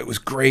how it was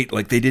great.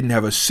 Like, they didn't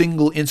have a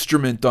single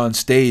instrument on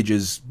stage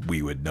as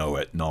we would know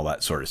it and all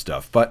that sort of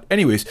stuff. But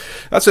anyways,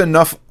 that's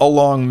enough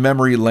along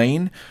memory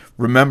lane.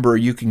 Remember,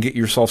 you can get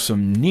yourself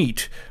some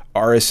neat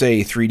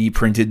RSA 3D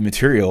printed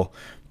material,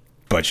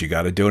 but you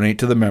got to donate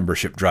to the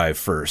membership drive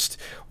first.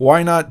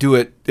 Why not do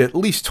it at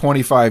least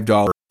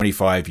 $25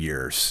 25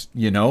 years?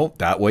 You know,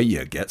 that way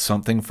you get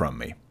something from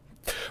me.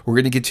 We're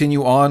going to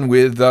continue on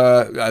with,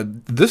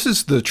 this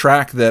is the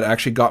track that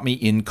actually got me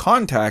in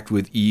contact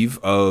with Eve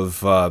of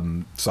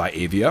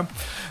Cyavia.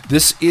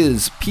 This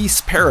is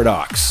Peace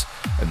Paradox,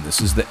 and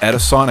this is the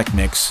Edisonic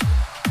mix.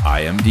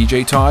 I am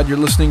DJ Todd. You're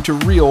listening to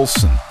Real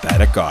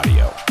Synthetic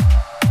Audio.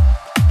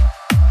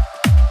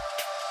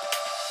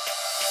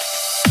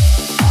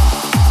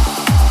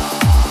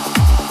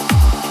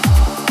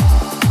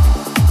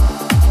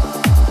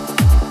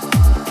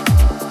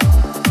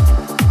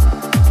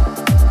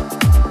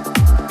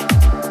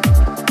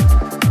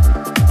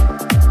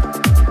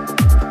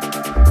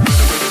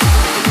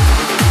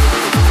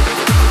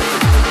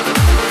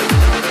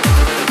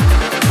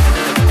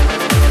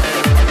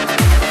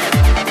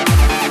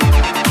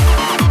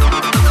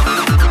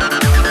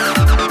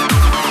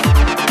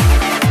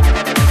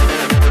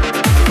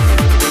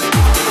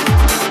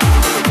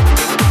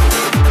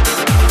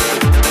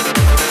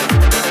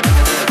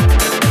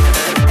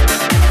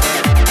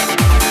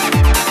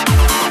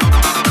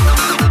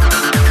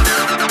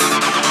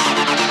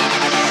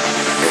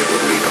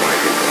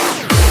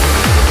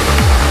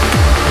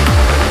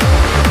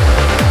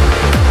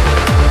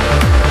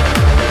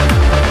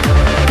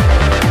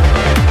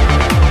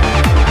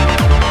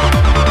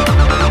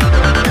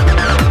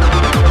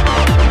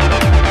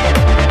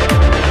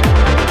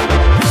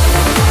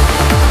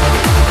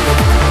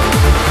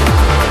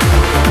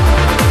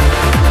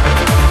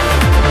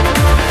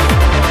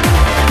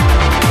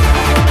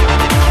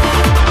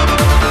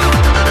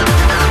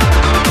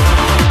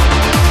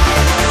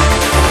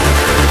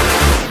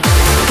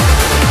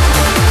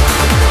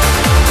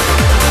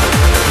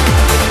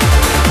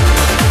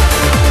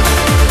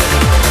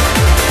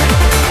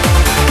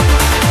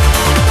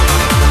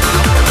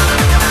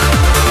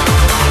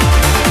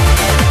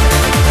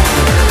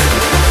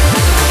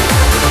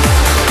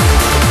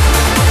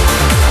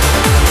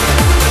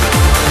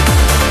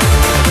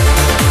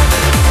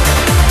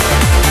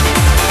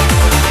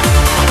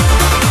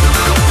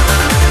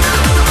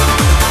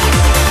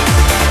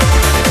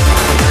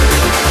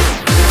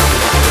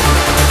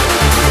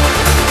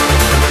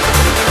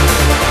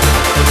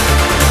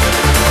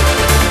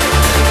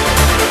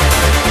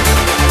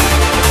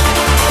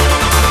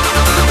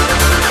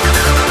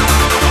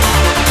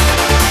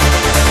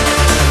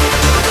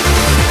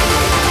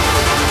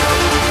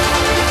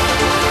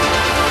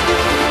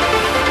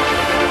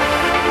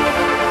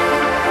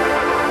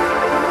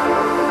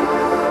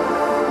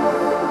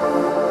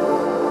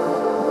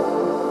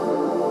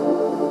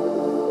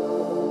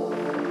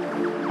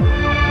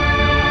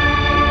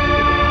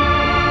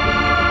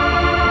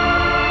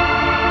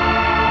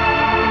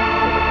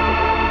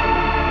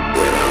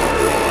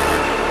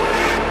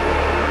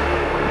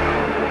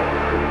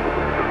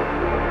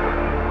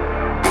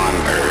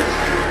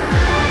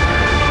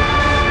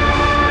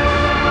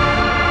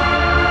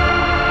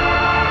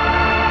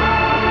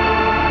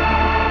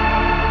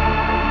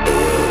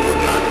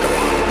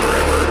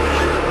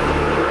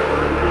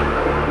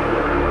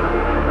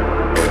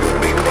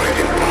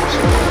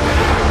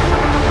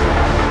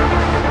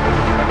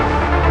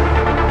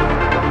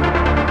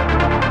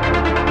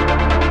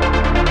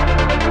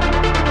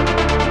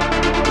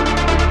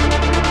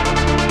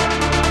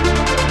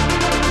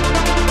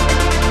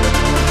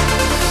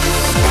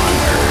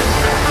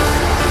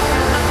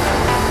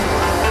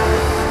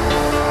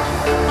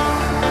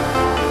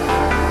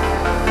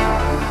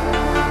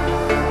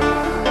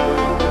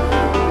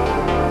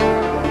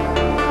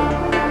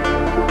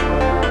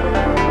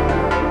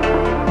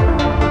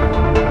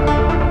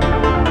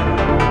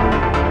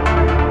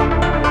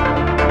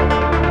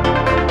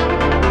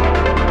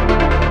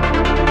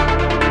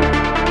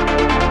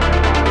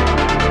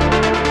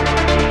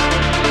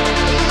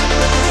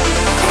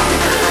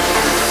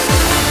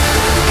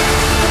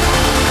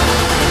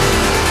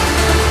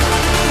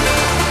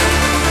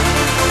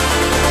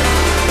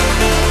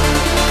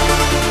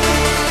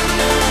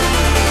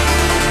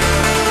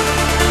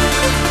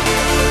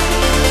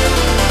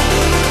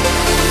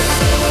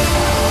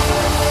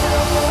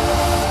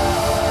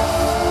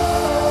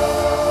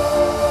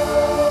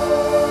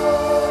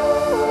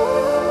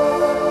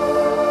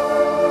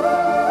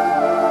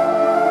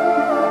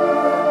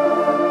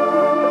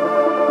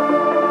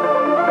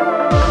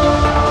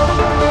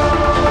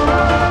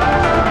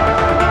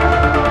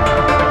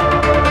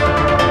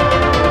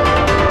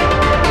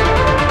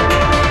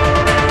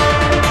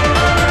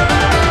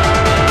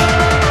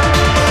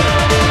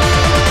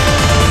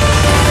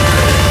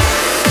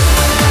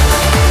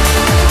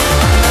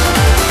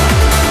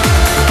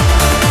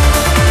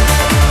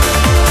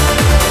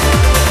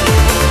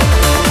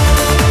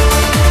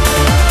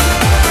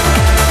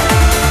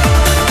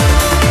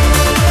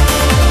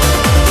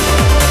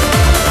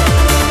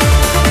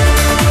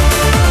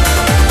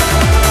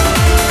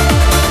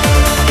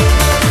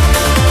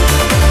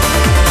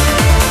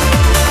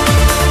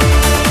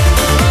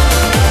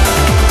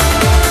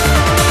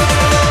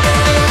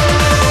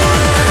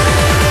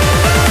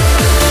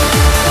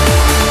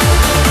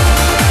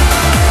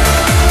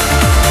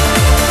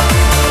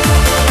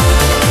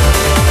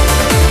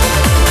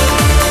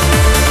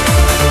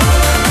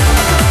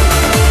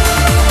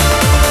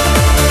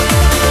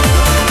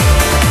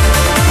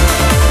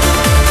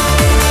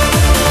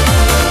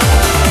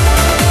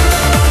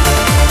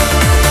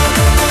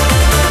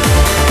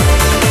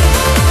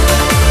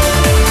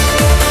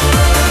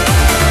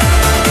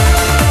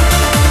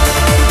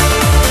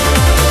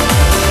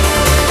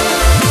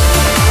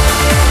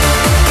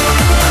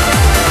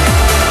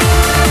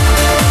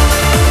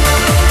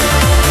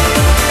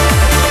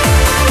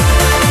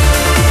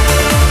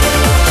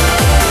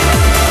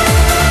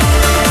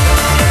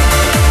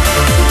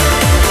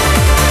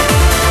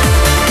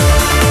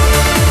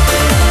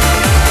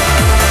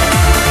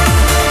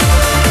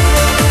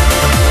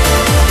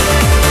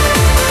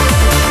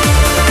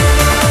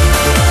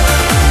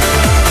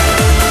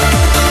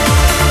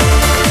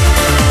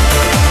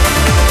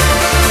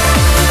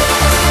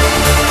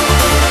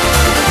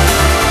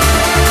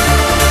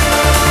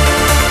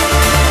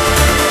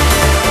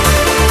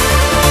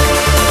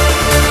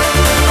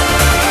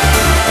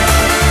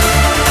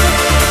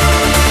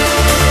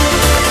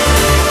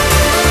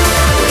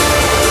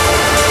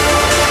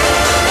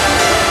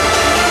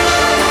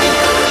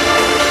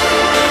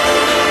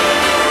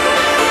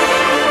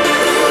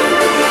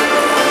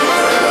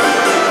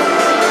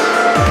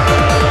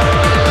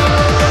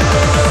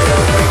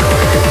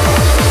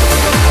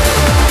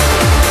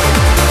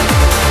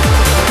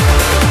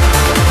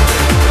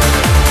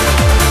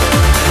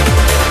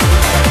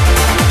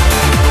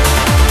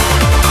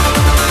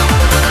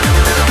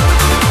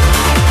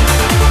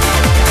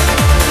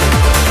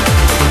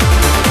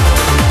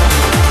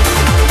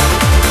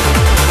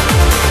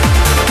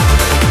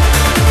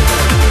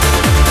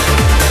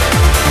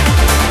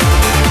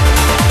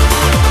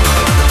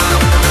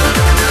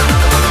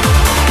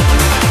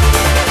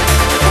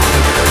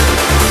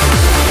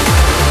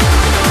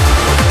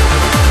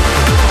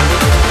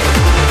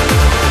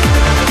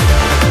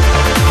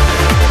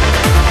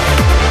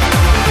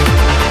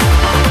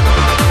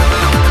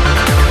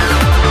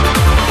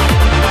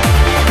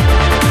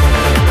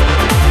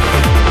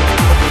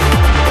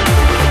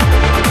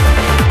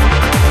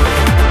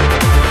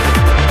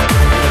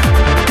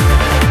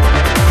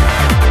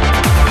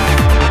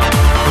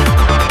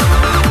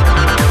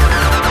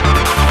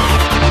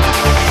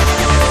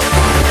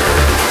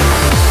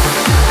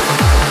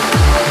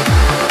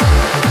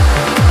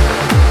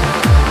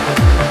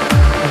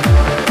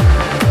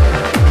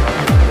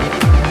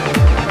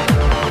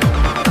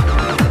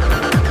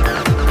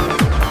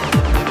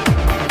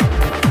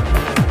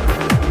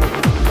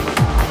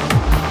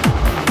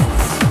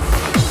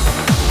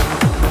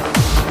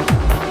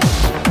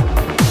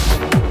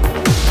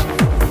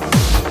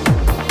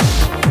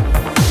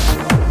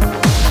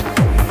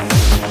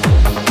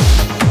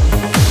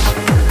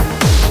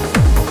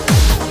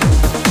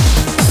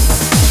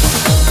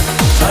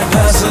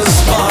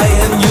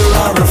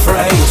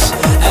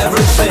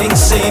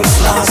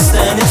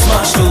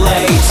 much too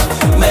late.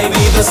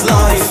 Maybe this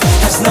life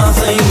has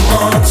nothing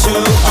more to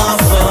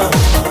offer.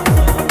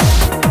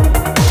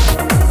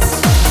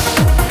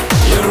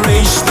 You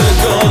reach the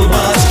goal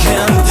but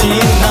can't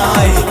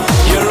deny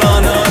you're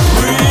not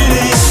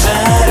really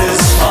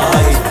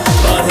satisfied.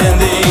 But in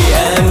the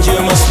end you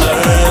must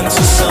learn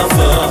to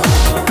suffer.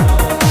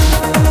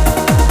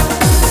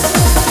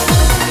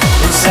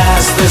 Who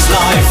says this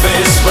life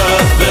is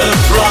worth the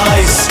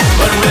price?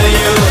 When will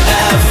you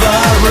ever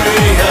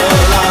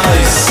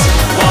realize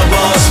what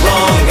was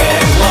wrong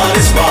and what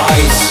is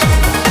right?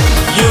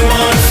 You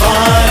won't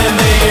find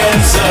the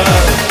answer.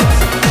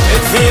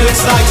 It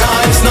feels like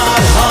time's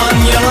not on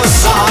your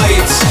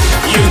side.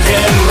 You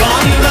can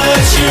run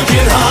but you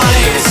can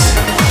hide.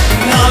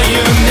 Now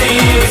you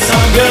need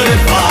some good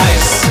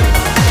advice,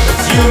 but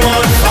you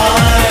won't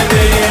find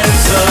the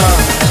answer.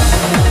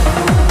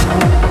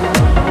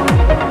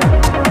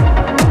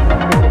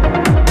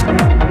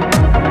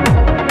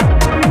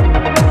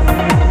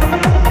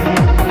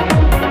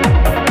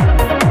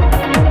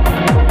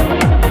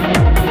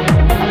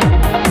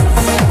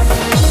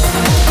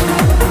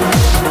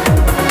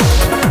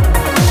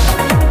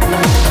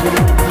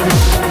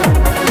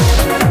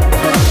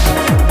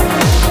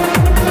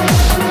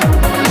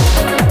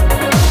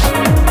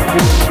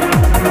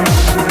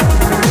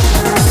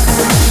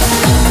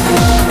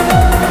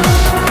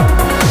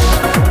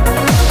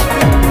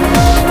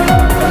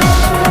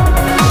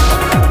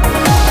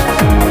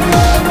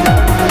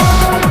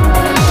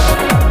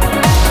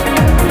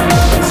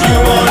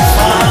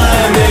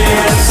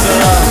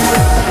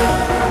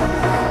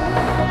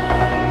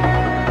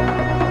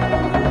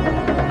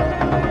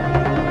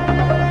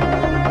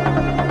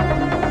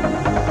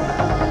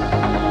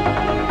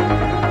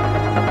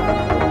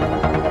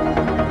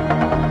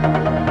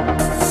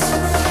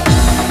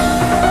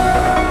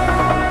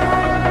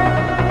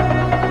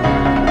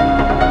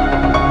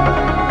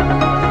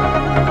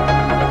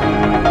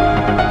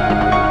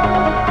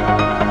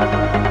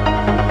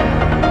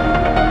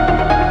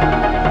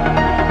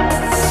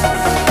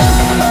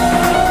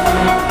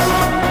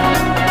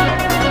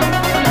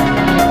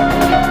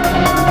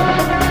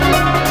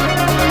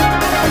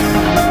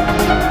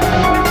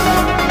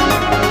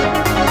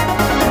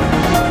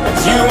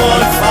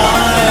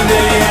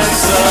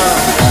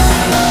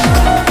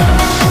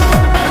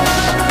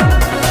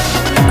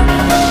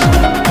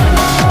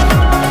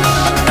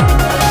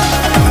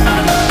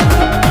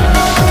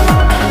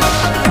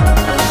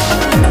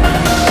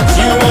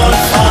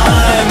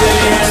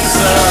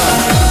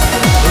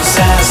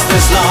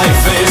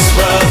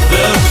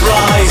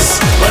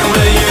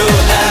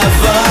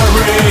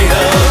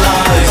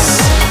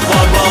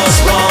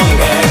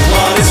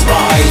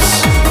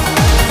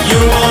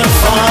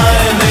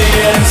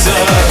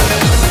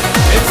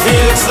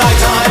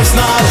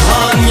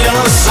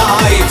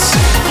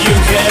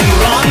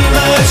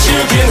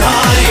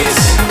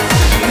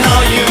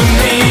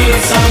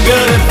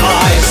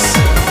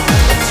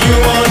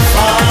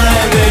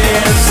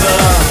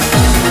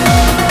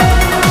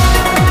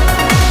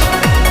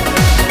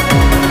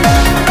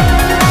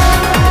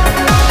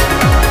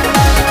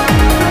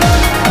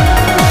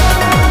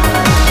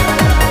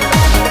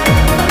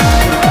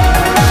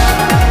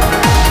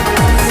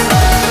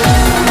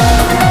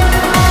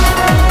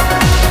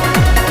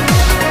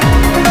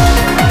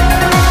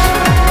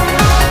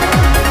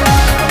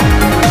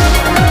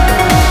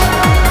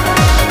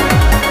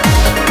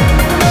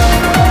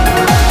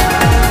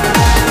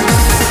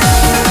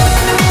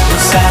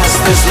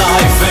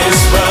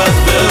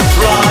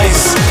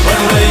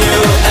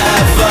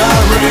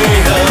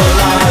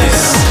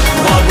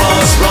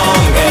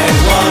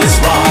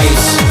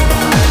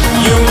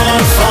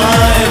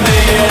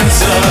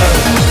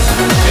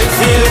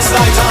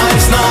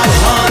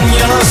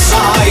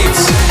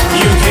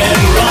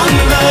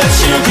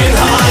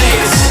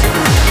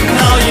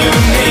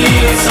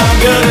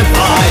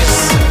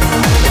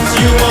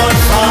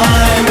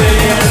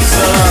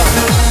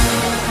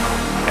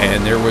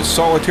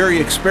 Solitary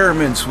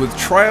Experiments with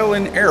Trial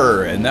and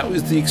Error, and that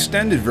was the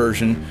extended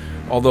version,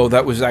 although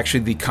that was actually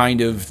the kind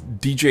of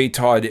DJ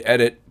Todd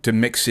edit to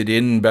mix it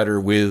in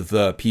better with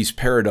Peace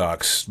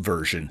Paradox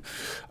version.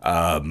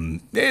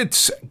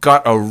 It's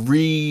got a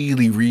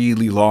really,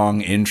 really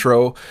long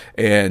intro,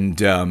 and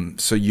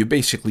so you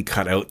basically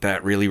cut out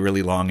that really,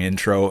 really long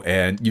intro,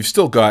 and you've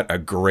still got a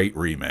great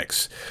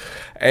remix.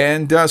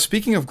 And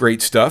speaking of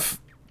great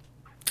stuff,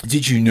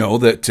 did you know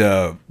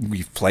that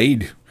we've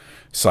played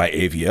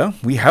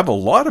Psyavia? We have a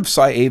lot of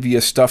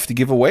Psyavia stuff to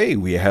give away.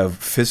 We have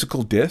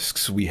physical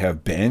discs, we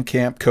have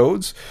Bandcamp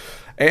codes,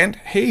 and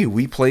hey,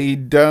 we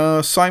played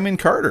Simon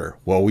Carter.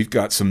 Well, we've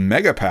got some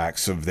mega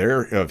packs of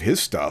his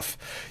stuff.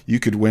 You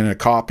could win a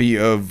copy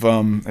of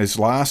his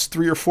last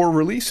 3 or 4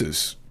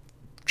 releases.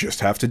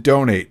 Just have to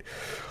donate.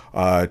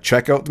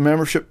 Check out the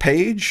membership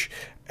page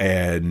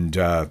and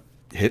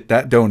hit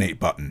that donate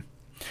button.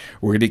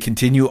 We're going to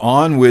continue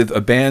on with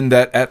a band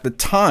that at the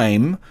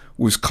time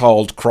was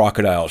called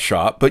Crocodile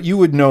Shop, but you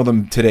would know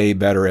them today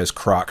better as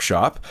Croc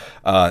Shop.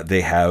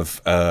 They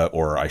have,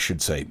 or I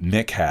should say,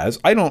 Mick has.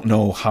 I don't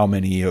know how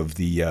many of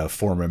the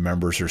former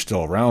members are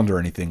still around or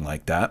anything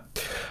like that.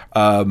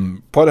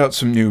 Put out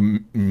some new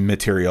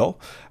material,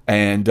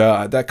 and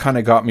that kind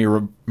of got me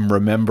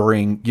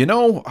remembering,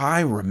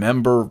 I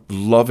remember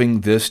loving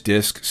this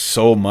disc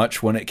so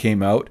much when it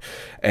came out,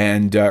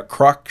 and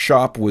Croc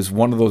Shop was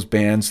one of those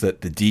bands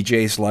that the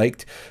DJs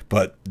liked,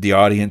 but the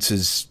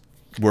audiences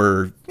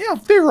were,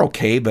 they were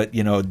okay, but,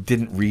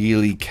 didn't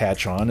really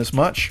catch on as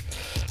much.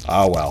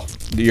 Well,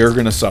 you're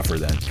going to suffer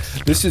then.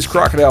 This is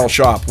Crocodile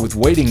Shop with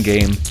Waiting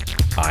Game.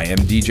 I am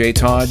DJ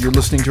Todd. You're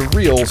listening to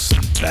Real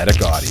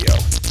Synthetic Audio.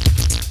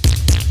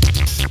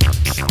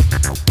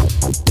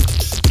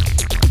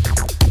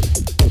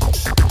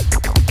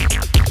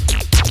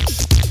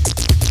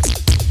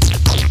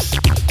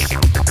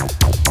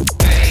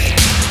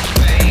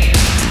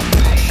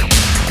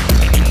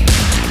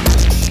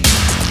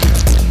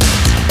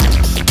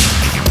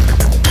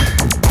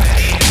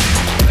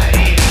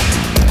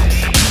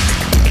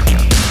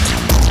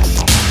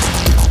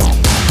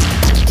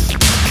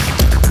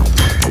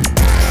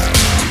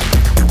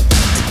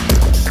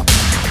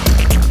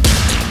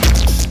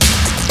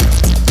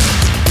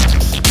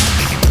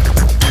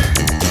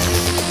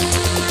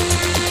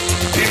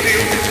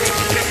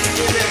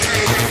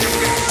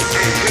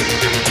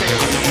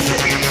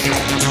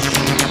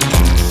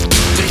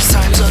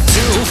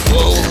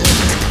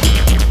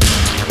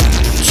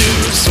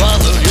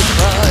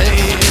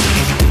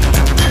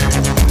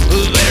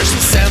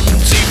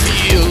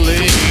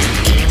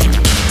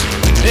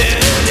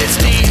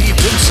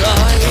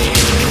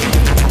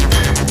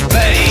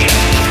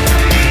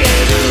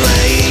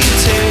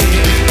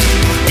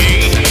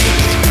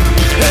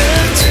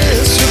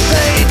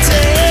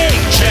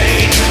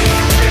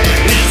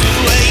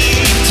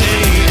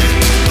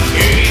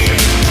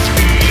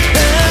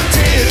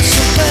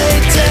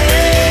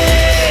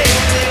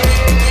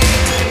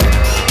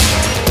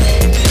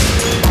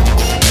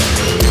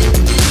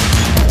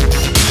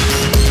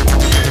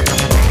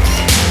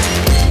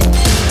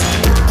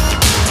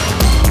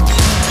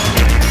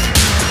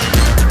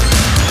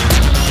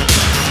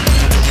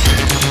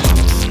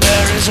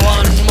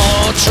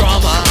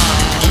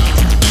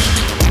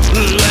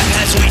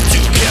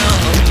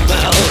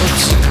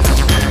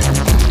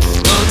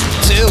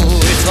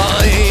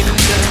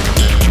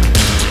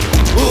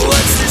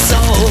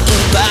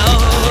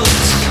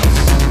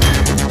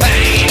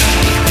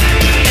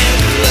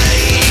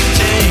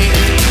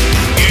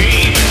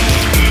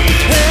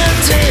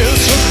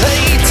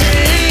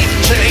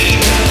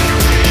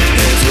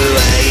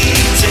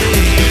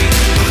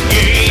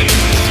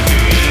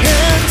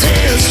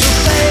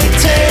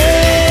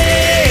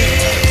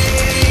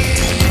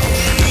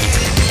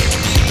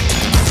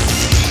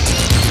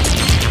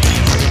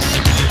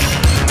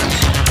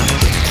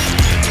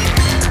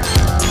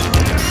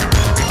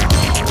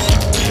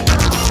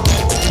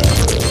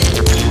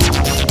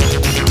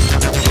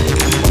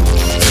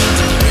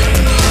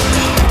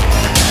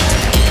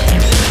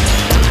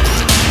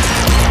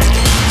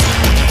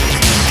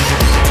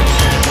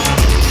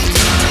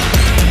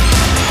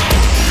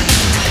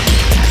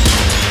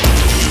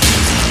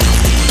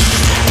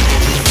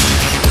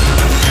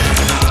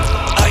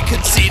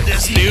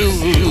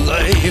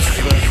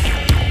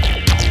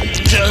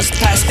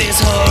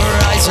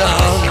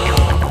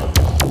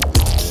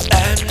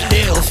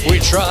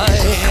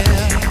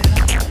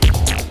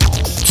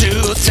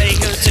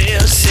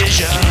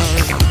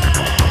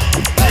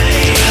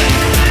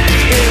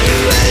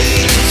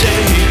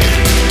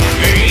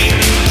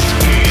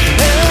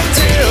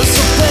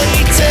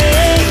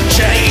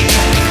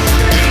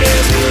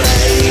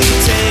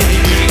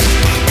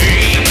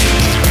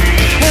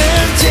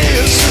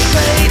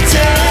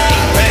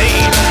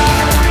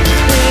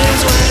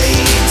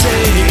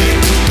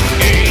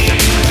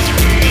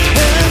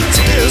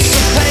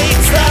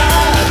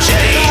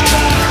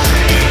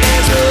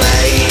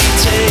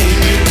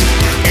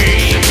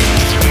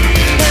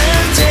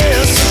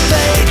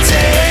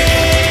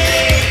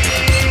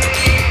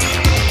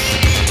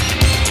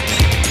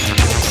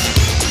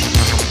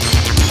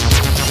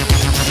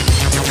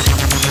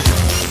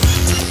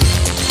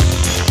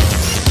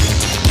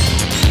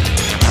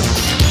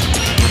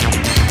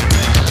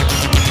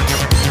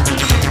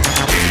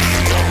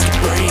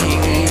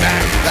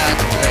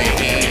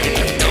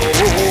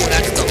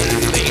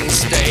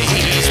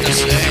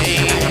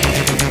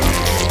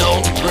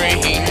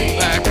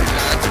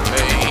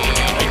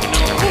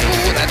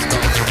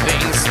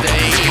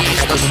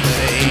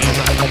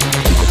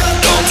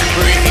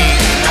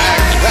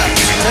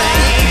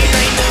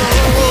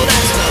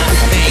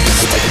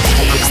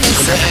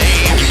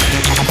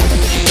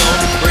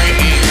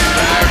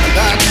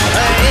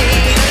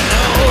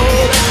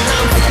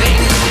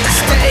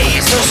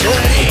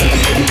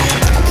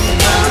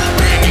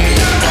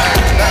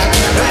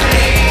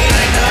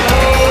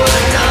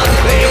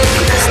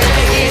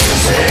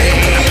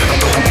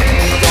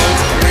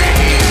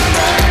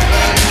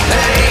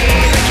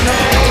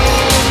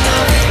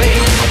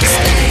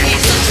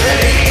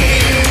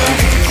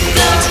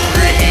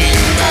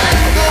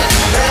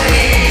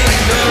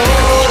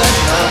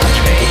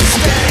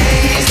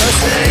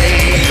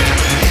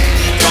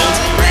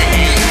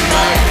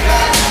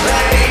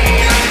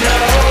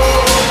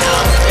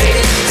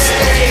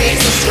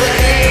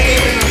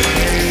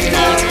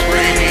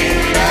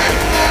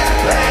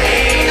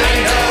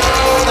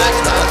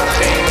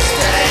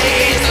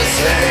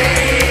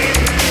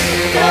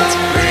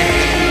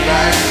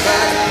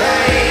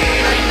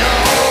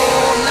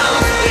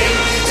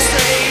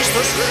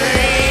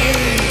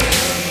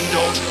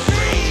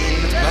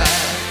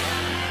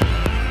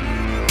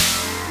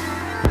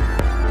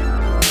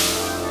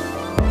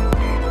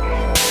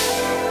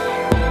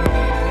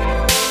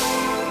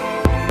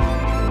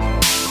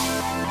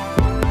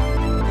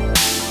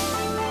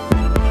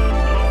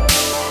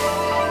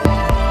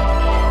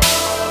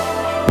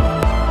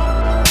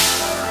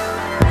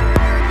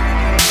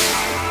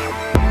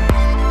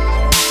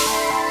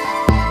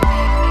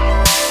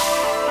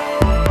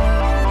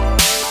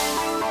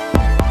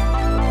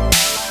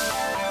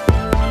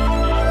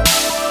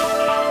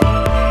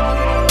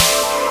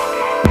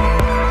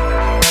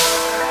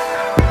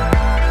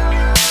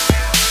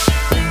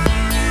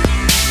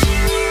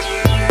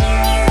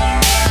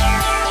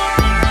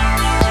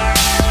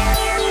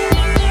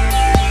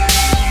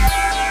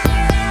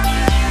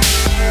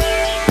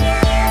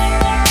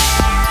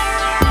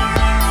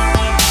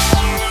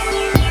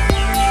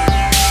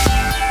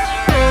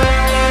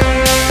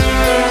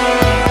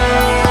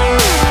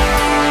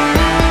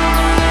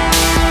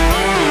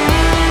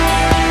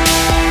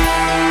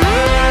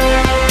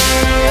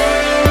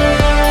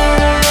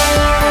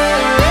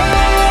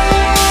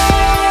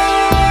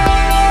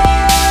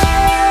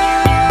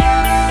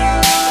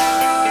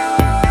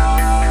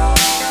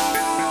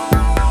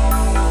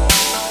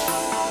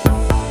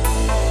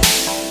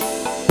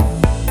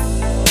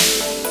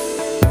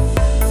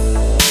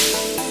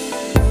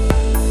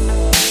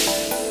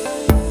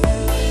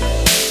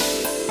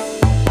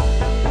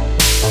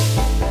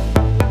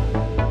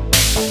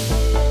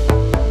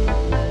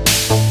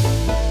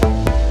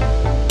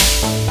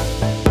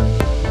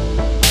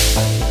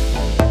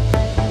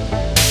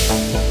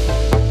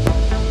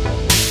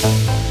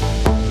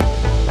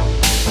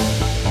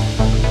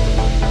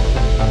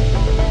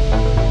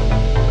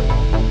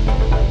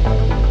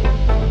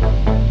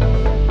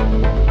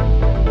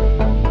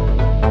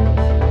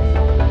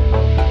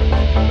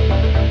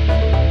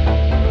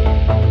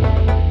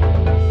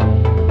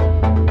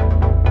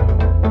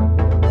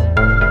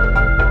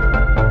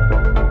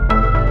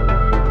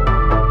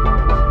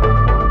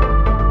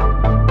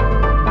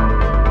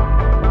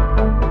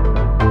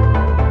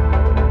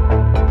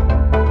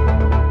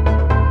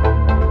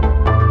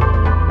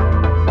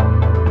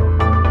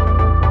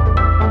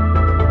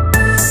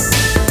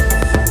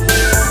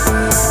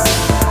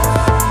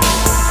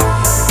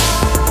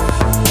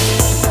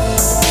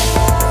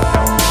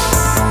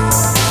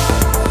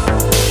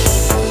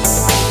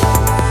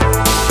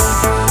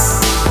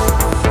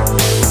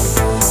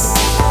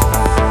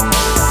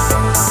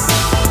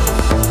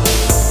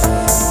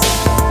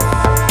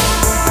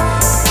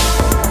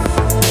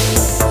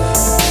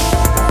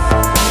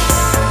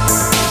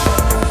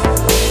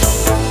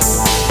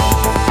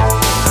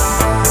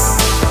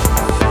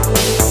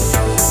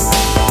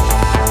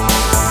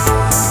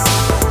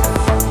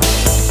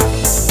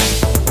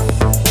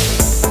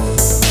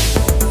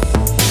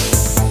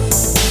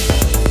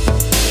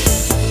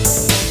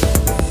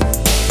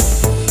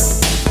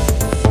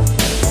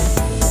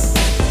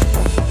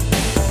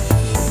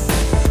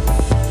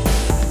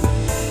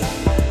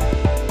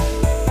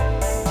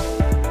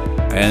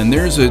 And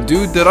there's a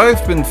dude that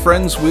I've been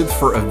friends with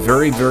for a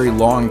very, very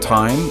long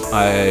time.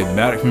 I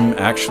met him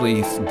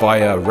actually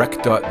via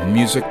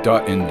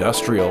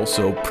rec.music.industrial,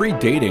 so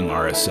predating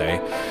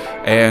RSA.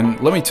 And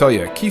let me tell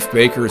you, Keith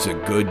Baker is a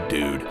good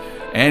dude.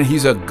 And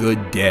he's a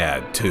good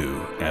dad,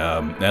 too.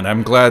 And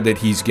I'm glad that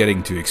he's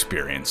getting to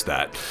experience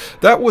that.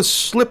 That was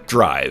Slip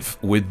Drive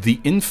with The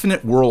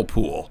Infinite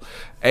Whirlpool.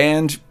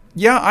 And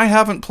yeah, I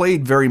haven't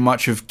played very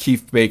much of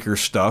Keith Baker's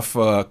stuff.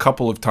 A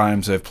couple of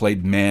times I've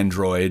played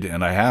Mandroid,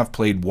 and I have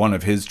played one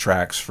of his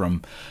tracks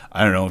from,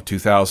 I don't know,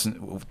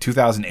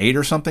 2008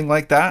 or something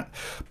like that.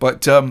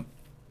 But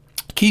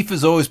Keith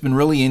has always been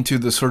really into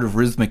the sort of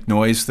rhythmic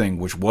noise thing,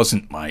 which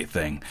wasn't my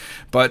thing.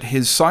 But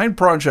his side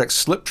project,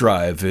 Slip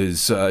Drive,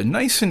 is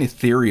nice and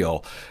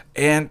ethereal.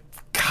 And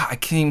God, I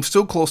came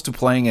so close to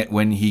playing it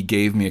when he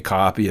gave me a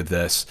copy of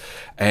this.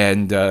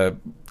 And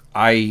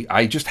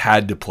I just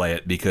had to play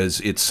it because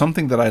it's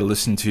something that I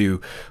listen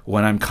to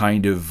when I'm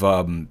kind of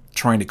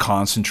trying to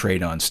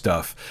concentrate on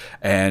stuff.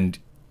 And,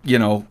 you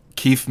know,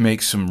 Keith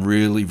makes some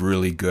really,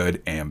 really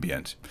good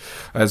ambient.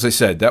 As I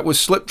said, that was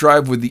Slip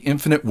Drive with The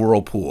Infinite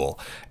Whirlpool.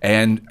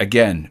 And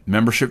again,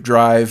 membership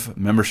drive,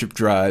 membership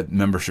drive,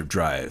 membership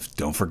drive.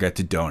 Don't forget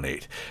to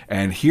donate.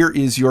 And here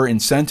is your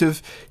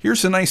incentive.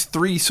 Here's a nice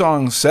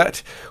 3-song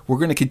set. We're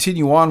going to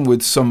continue on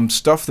with some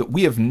stuff that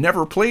we have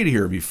never played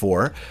here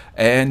before,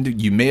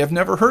 and you may have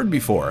never heard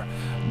before.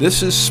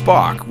 This is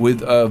Spock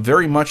with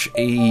very much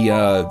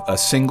a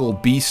single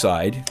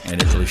B-side,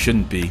 and it really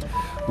shouldn't be.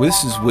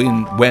 This is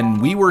When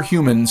We Were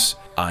Humans.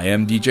 I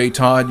am DJ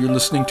Todd. You're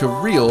listening to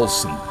Real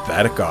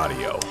Synthetic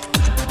Audio.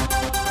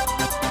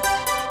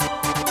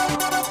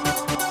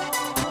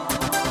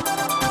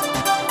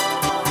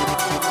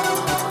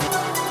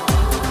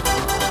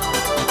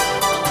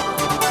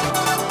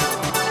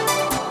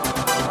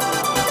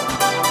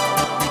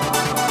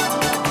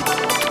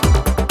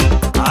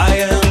 I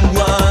am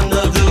one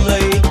of the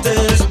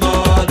latest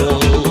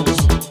models.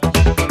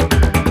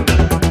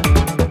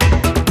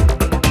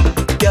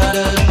 Got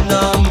a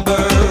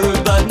number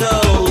but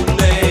no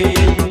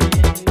name.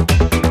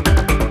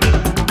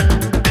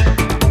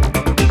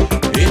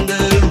 In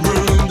the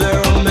room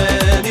there are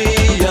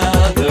many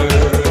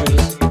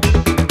others.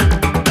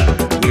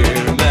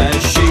 We're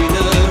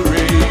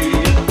machinery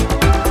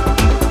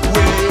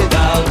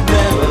without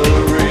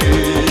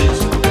memories.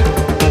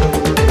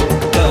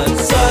 But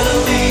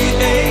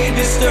suddenly a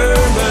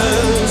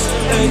disturbance,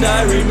 and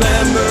I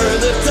remember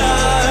the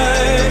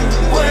time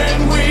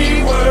when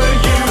we were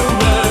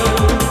human.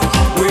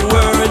 We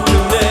weren't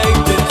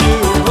connected to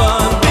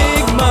one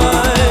big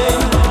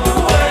mind.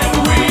 When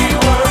we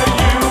were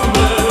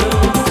human,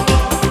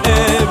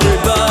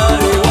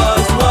 everybody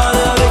was one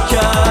of a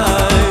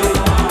kind.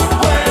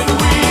 When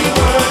we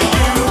were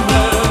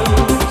human,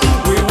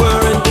 we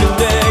weren't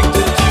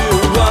connected to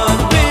one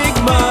big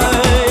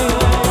mind.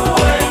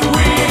 When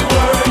we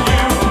were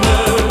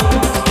human,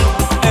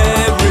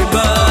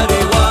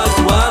 everybody was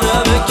one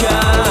of a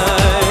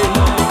kind.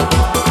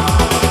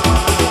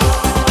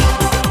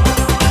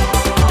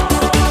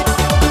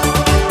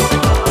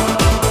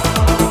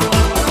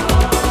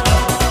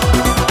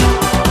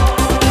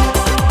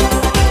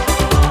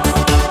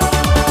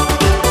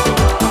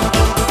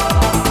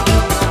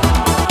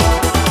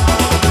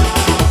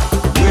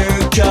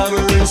 We're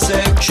covering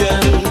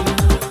section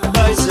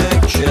by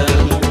section,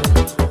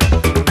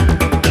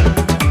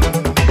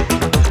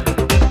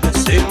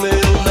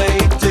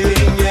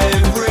 stimulating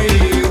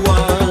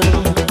everyone,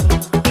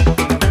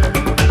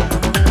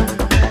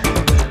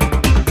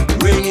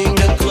 bringing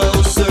them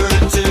closer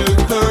to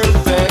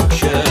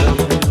perfection.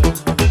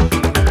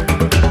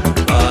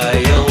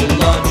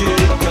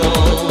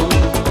 Biological,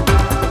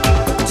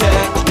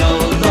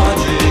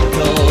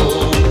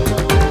 technological.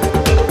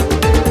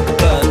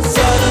 But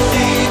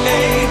suddenly a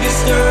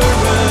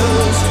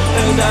disturbance,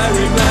 and I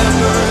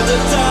remember the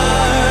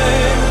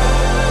time.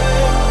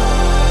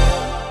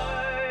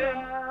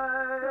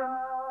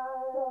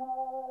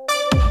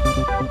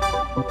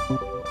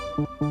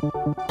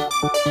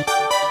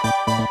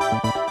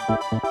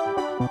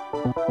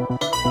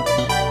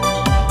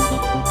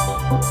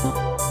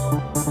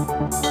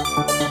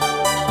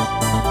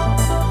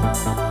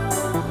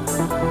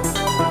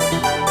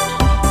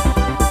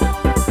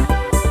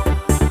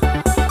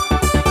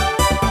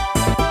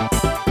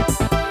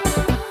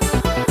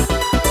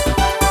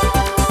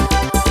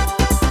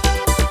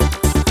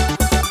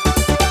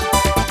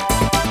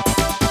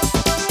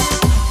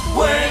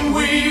 When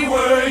we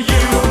were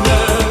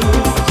human,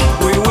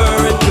 we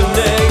weren't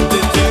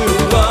connected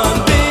to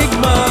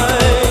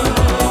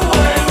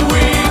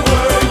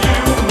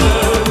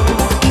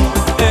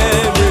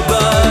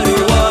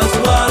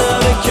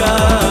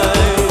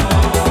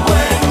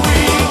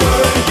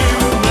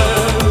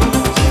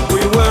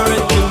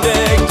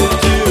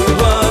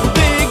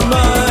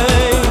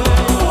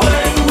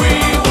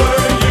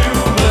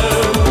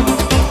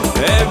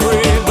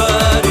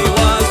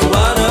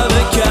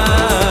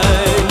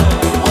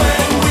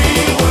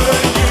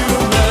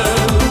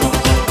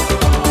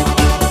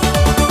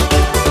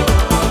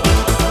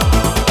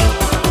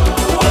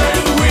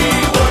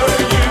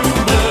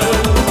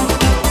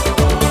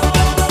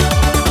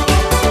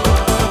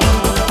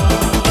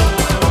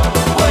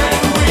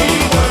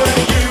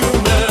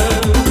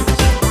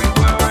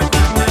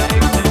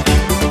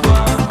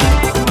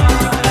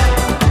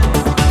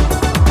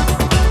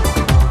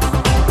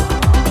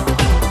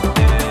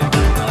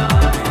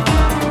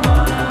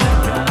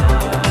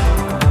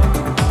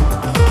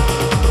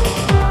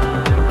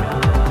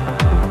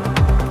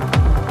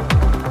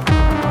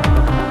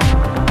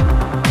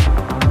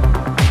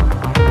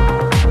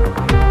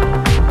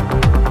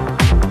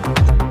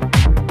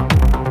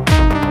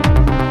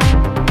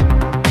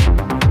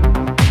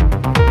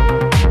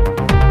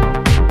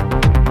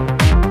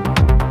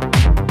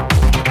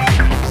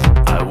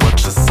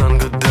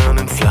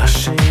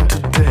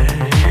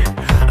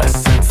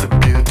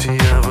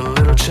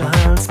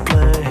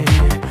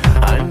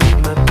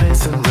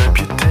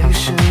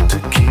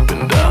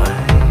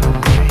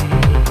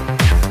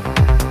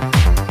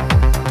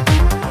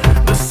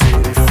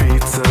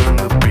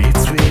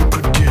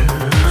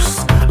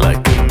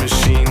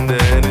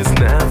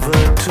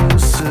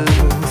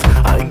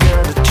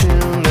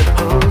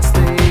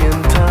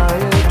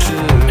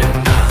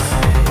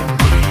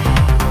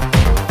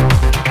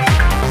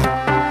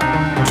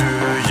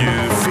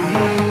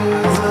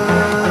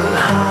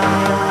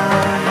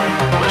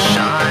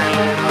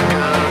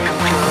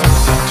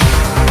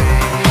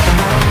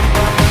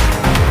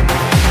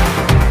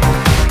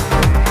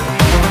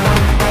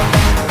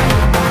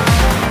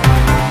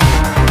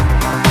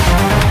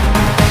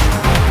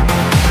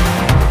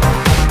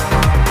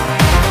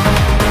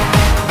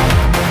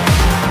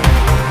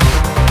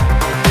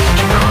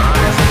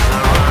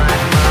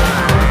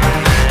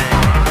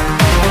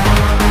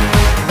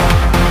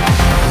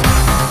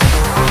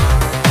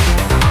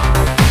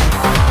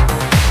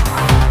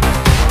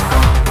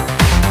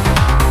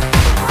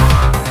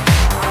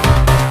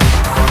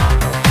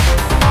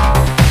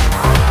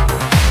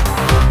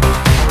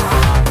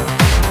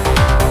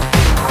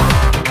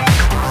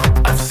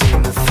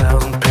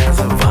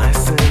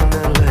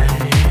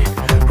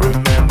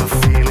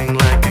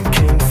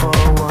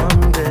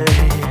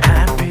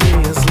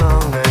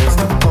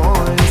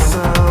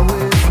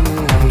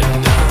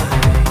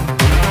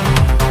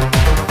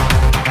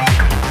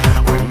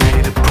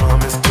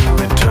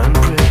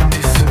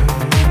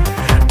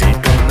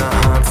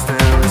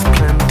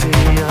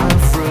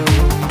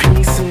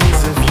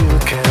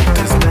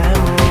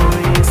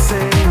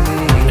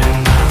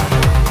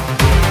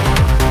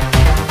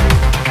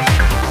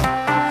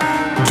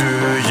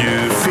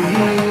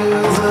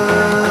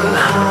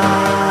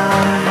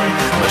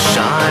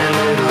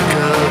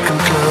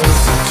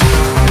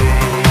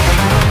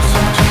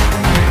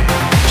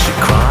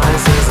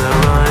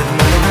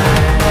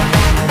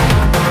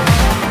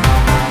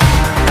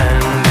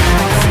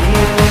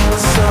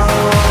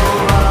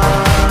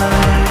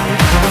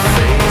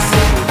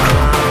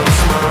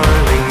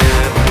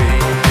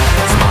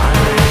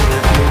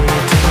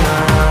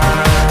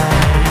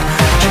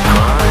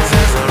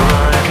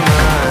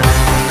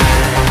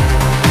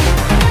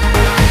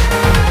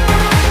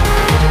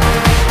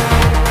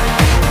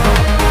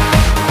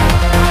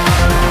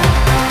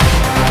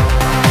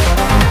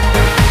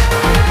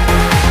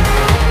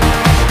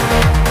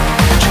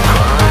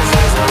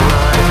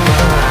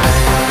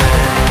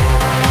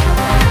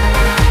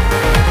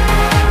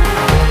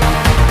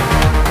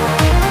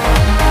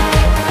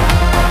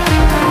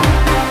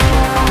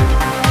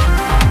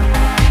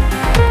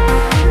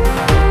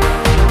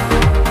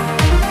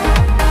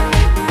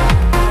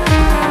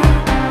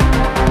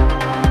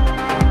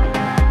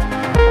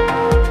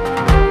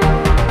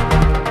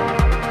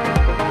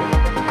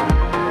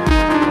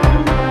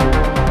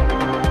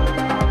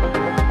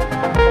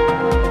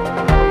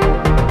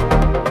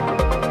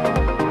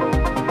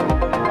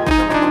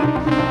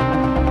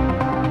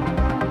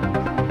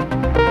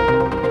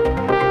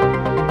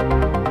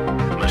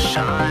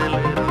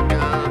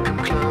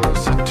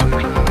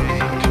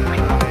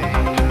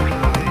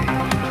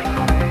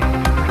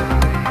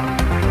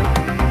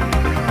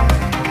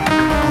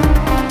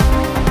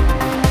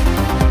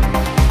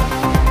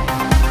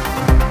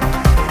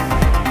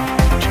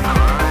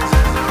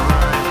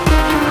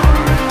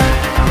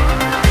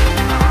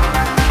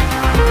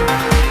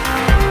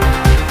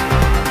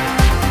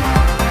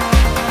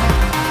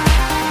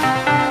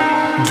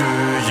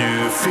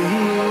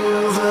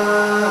feel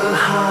the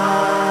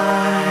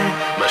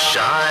high. My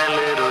shy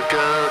little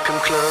girl, come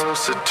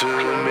closer to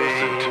me.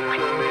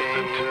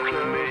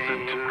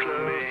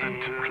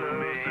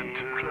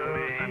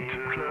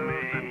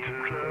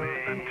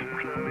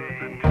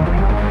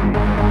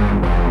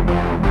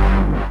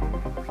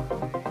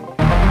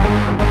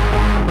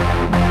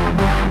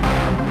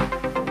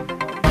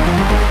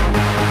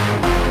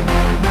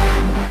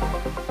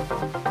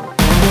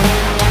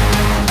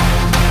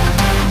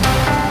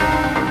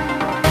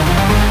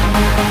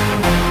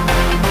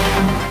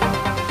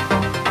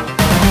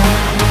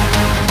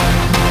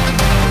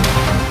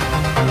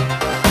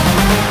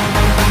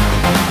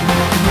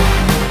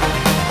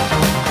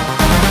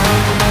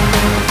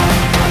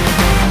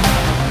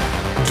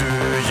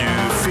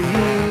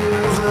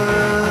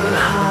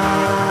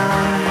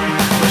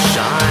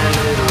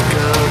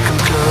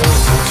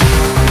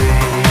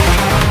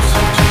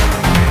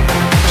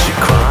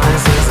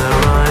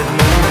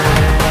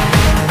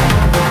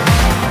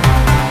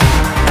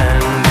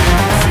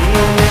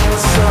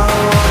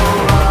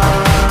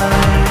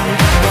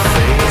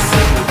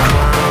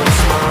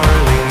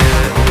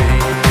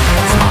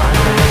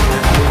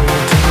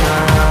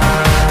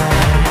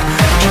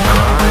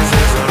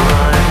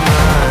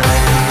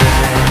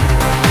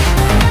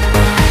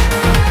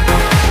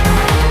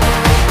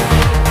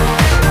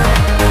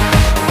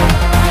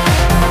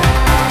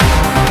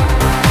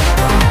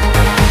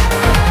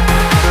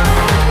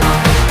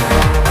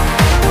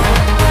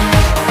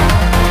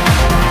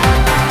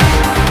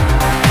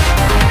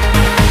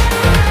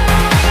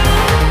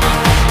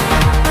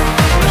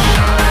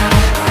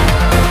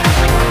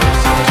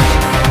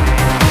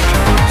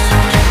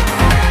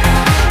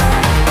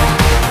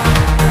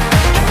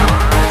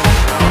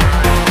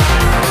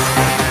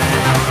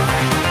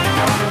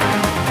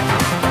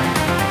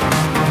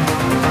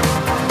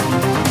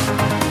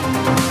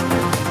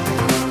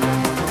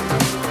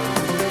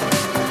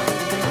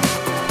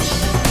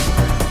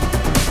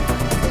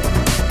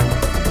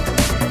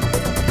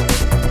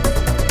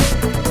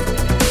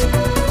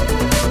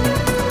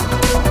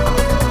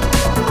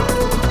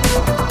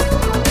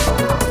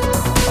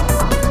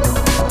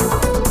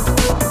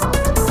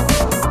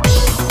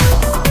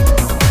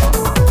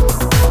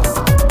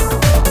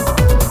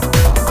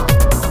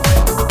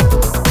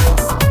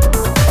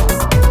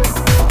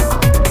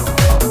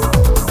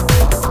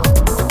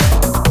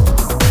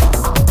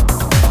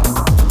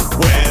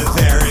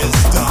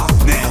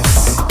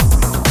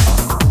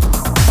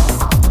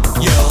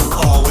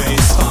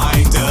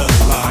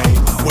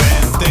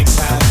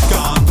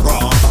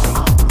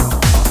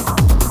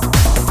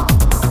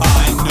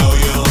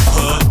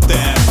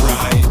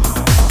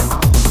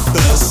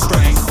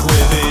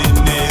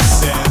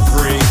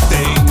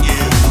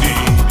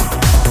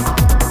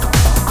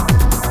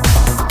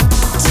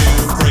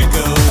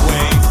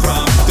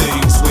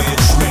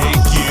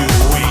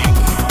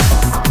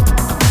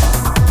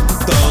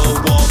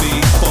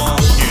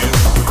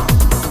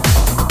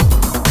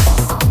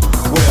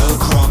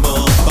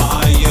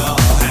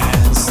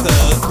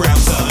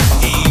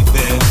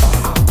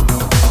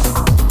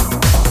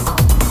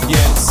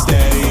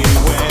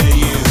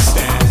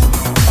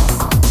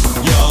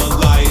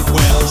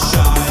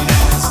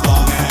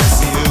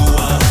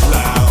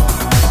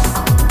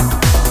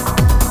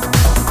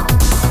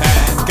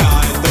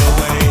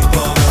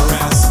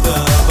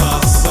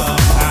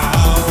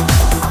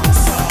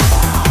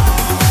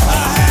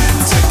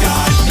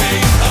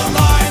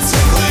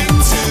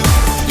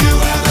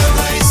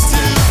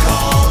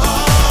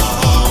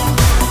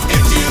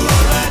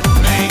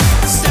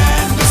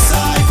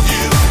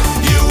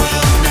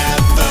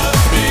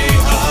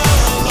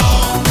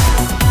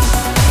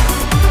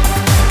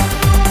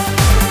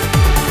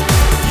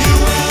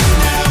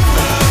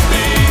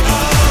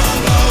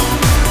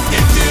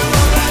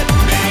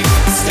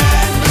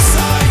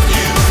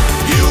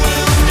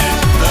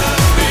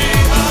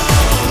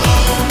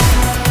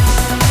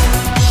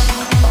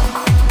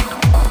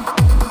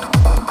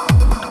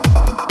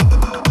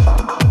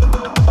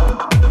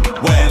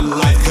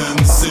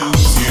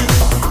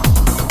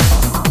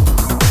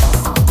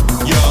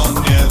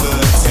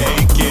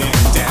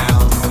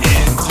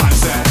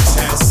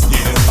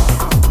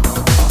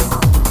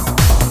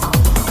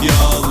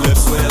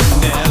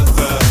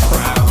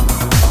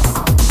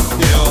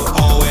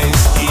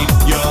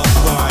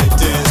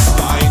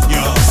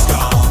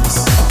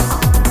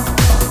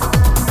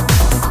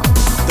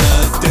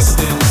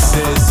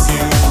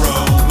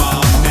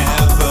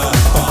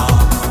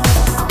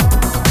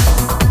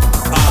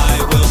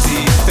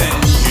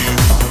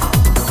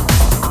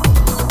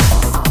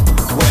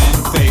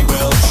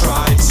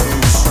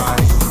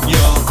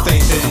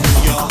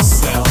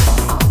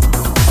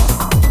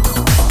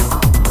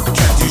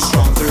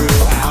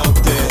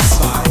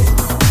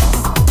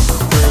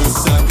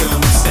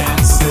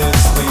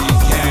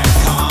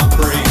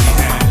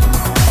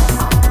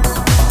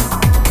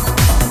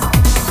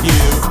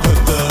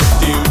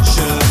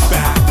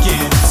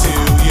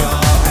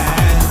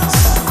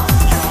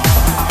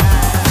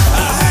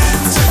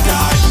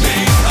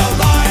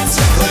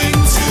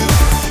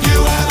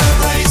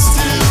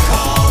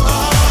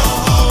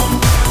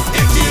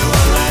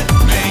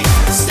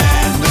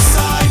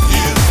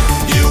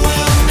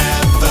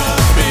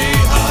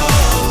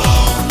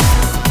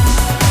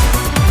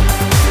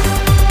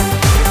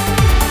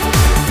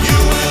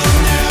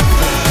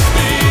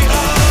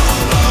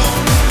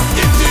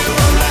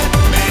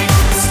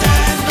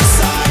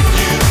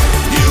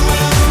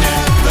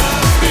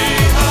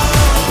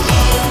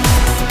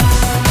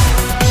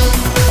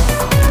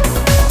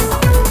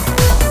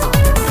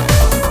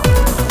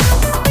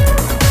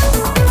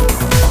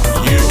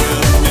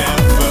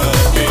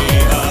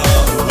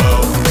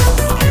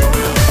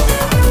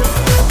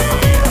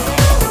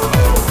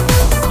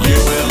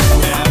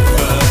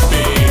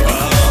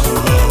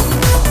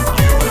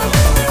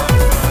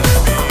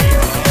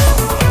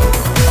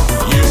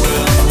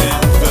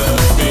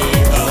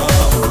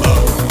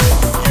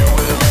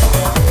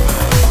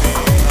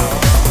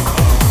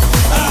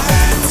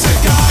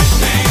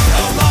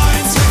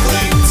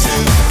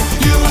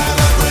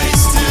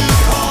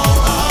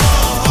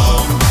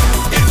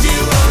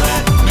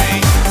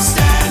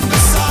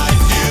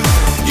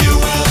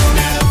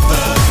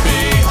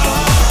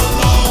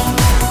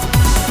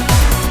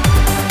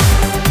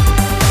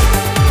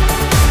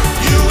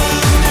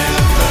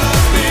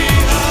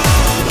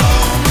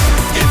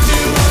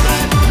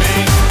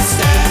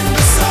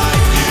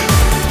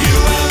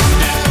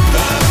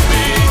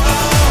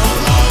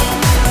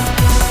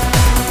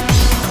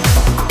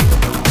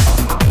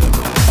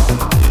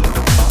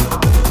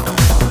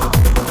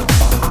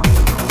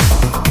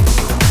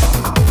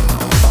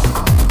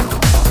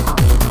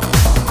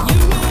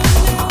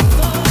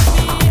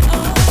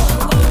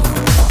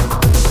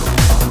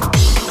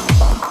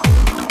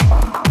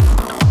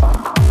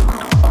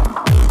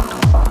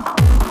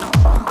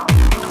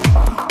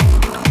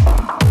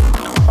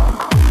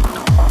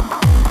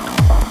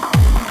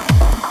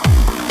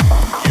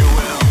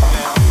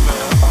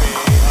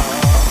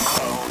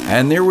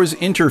 And there was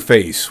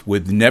Interface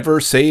with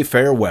Never Say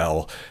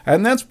Farewell.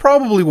 And that's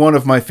probably one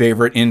of my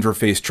favorite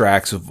Interface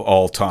tracks of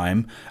all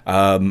time.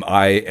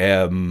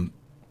 I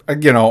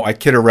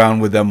kid around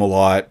with them a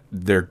lot.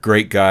 They're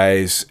great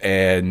guys,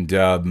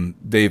 and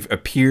they've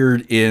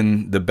appeared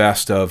in the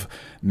best of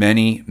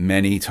many,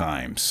 many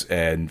times,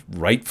 and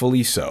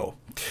rightfully so.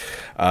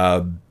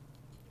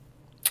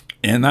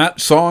 And that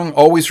song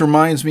always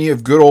reminds me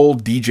of good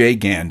old DJ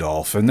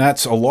Gandalf, and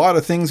that's a lot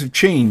of things have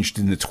changed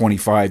in the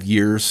 25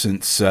 years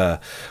since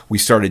we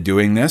started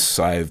doing this.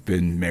 I've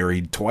been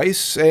married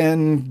twice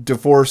and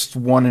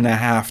divorced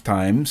 1.5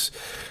 times.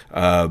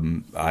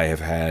 I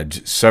have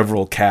had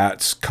several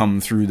cats come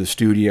through the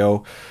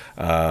studio,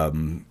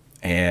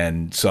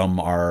 and some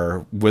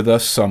are with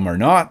us, some are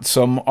not.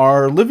 Some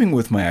are living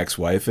with my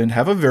ex-wife and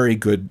have a very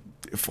good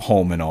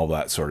home and all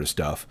that sort of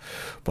stuff.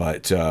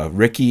 But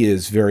Ricky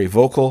is very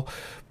vocal,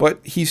 but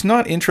he's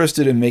not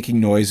interested in making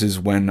noises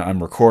when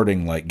I'm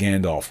recording like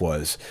Gandalf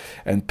was.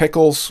 And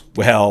Pickles,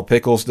 well,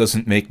 Pickles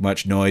doesn't make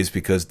much noise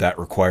because that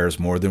requires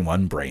more than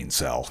one brain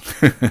cell.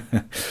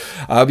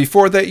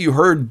 Before that, you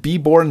heard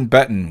Beborn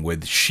Betton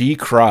with She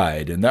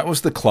Cried, and that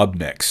was the club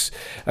mix.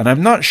 And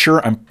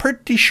I'm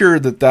pretty sure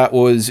that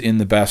was in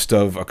the best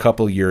of a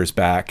couple years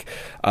back.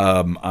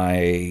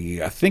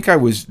 I think I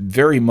was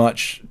very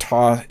much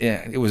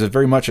it was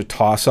very much a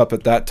toss-up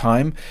at that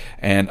time,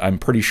 and I'm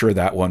pretty sure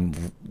that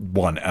one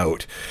won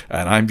out.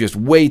 And I'm just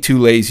way too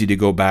lazy to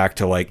go back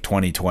to like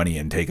 2020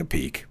 and take a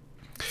peek.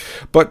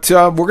 But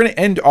we're going to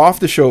end off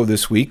the show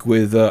this week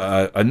with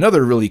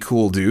another really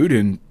cool dude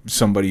and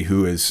somebody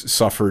who has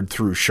suffered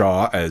through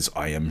Shaw, as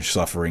I am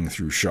suffering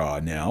through Shaw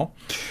now.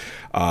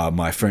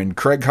 My friend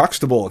Craig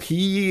Huxtable.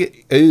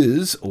 He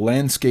is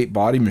Landscape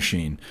Body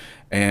Machine.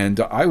 And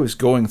I was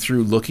going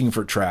through looking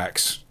for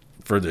tracks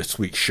for this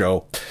week's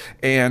show.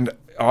 And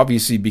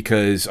obviously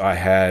because I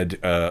had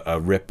a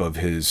rip of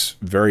his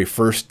very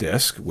first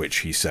disc, which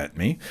he sent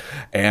me,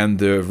 and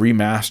the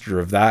remaster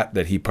of that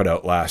he put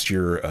out last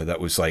year, that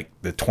was like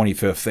the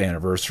 25th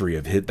anniversary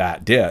of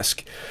that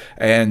disc.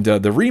 And the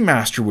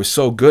remaster was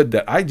so good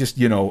that I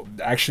just,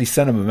 actually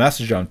sent him a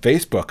message on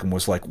Facebook and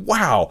was like,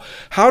 wow,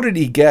 how did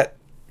he get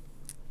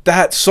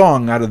that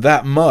song out of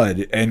that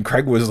mud? And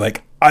Craig was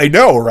like, I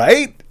know,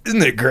 right?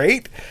 Isn't it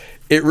great?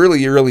 It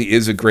really, really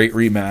is a great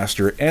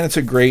remaster, and it's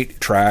a great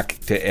track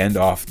to end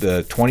off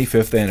the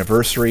 25th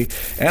anniversary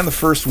and the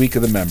first week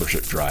of the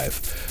membership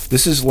drive.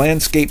 This is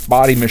Landscape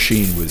Body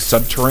Machine with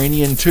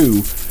Subterranean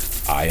 2.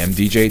 I am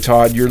DJ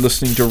Todd. You're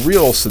listening to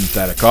Real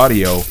Synthetic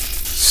Audio.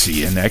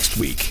 See you next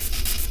week.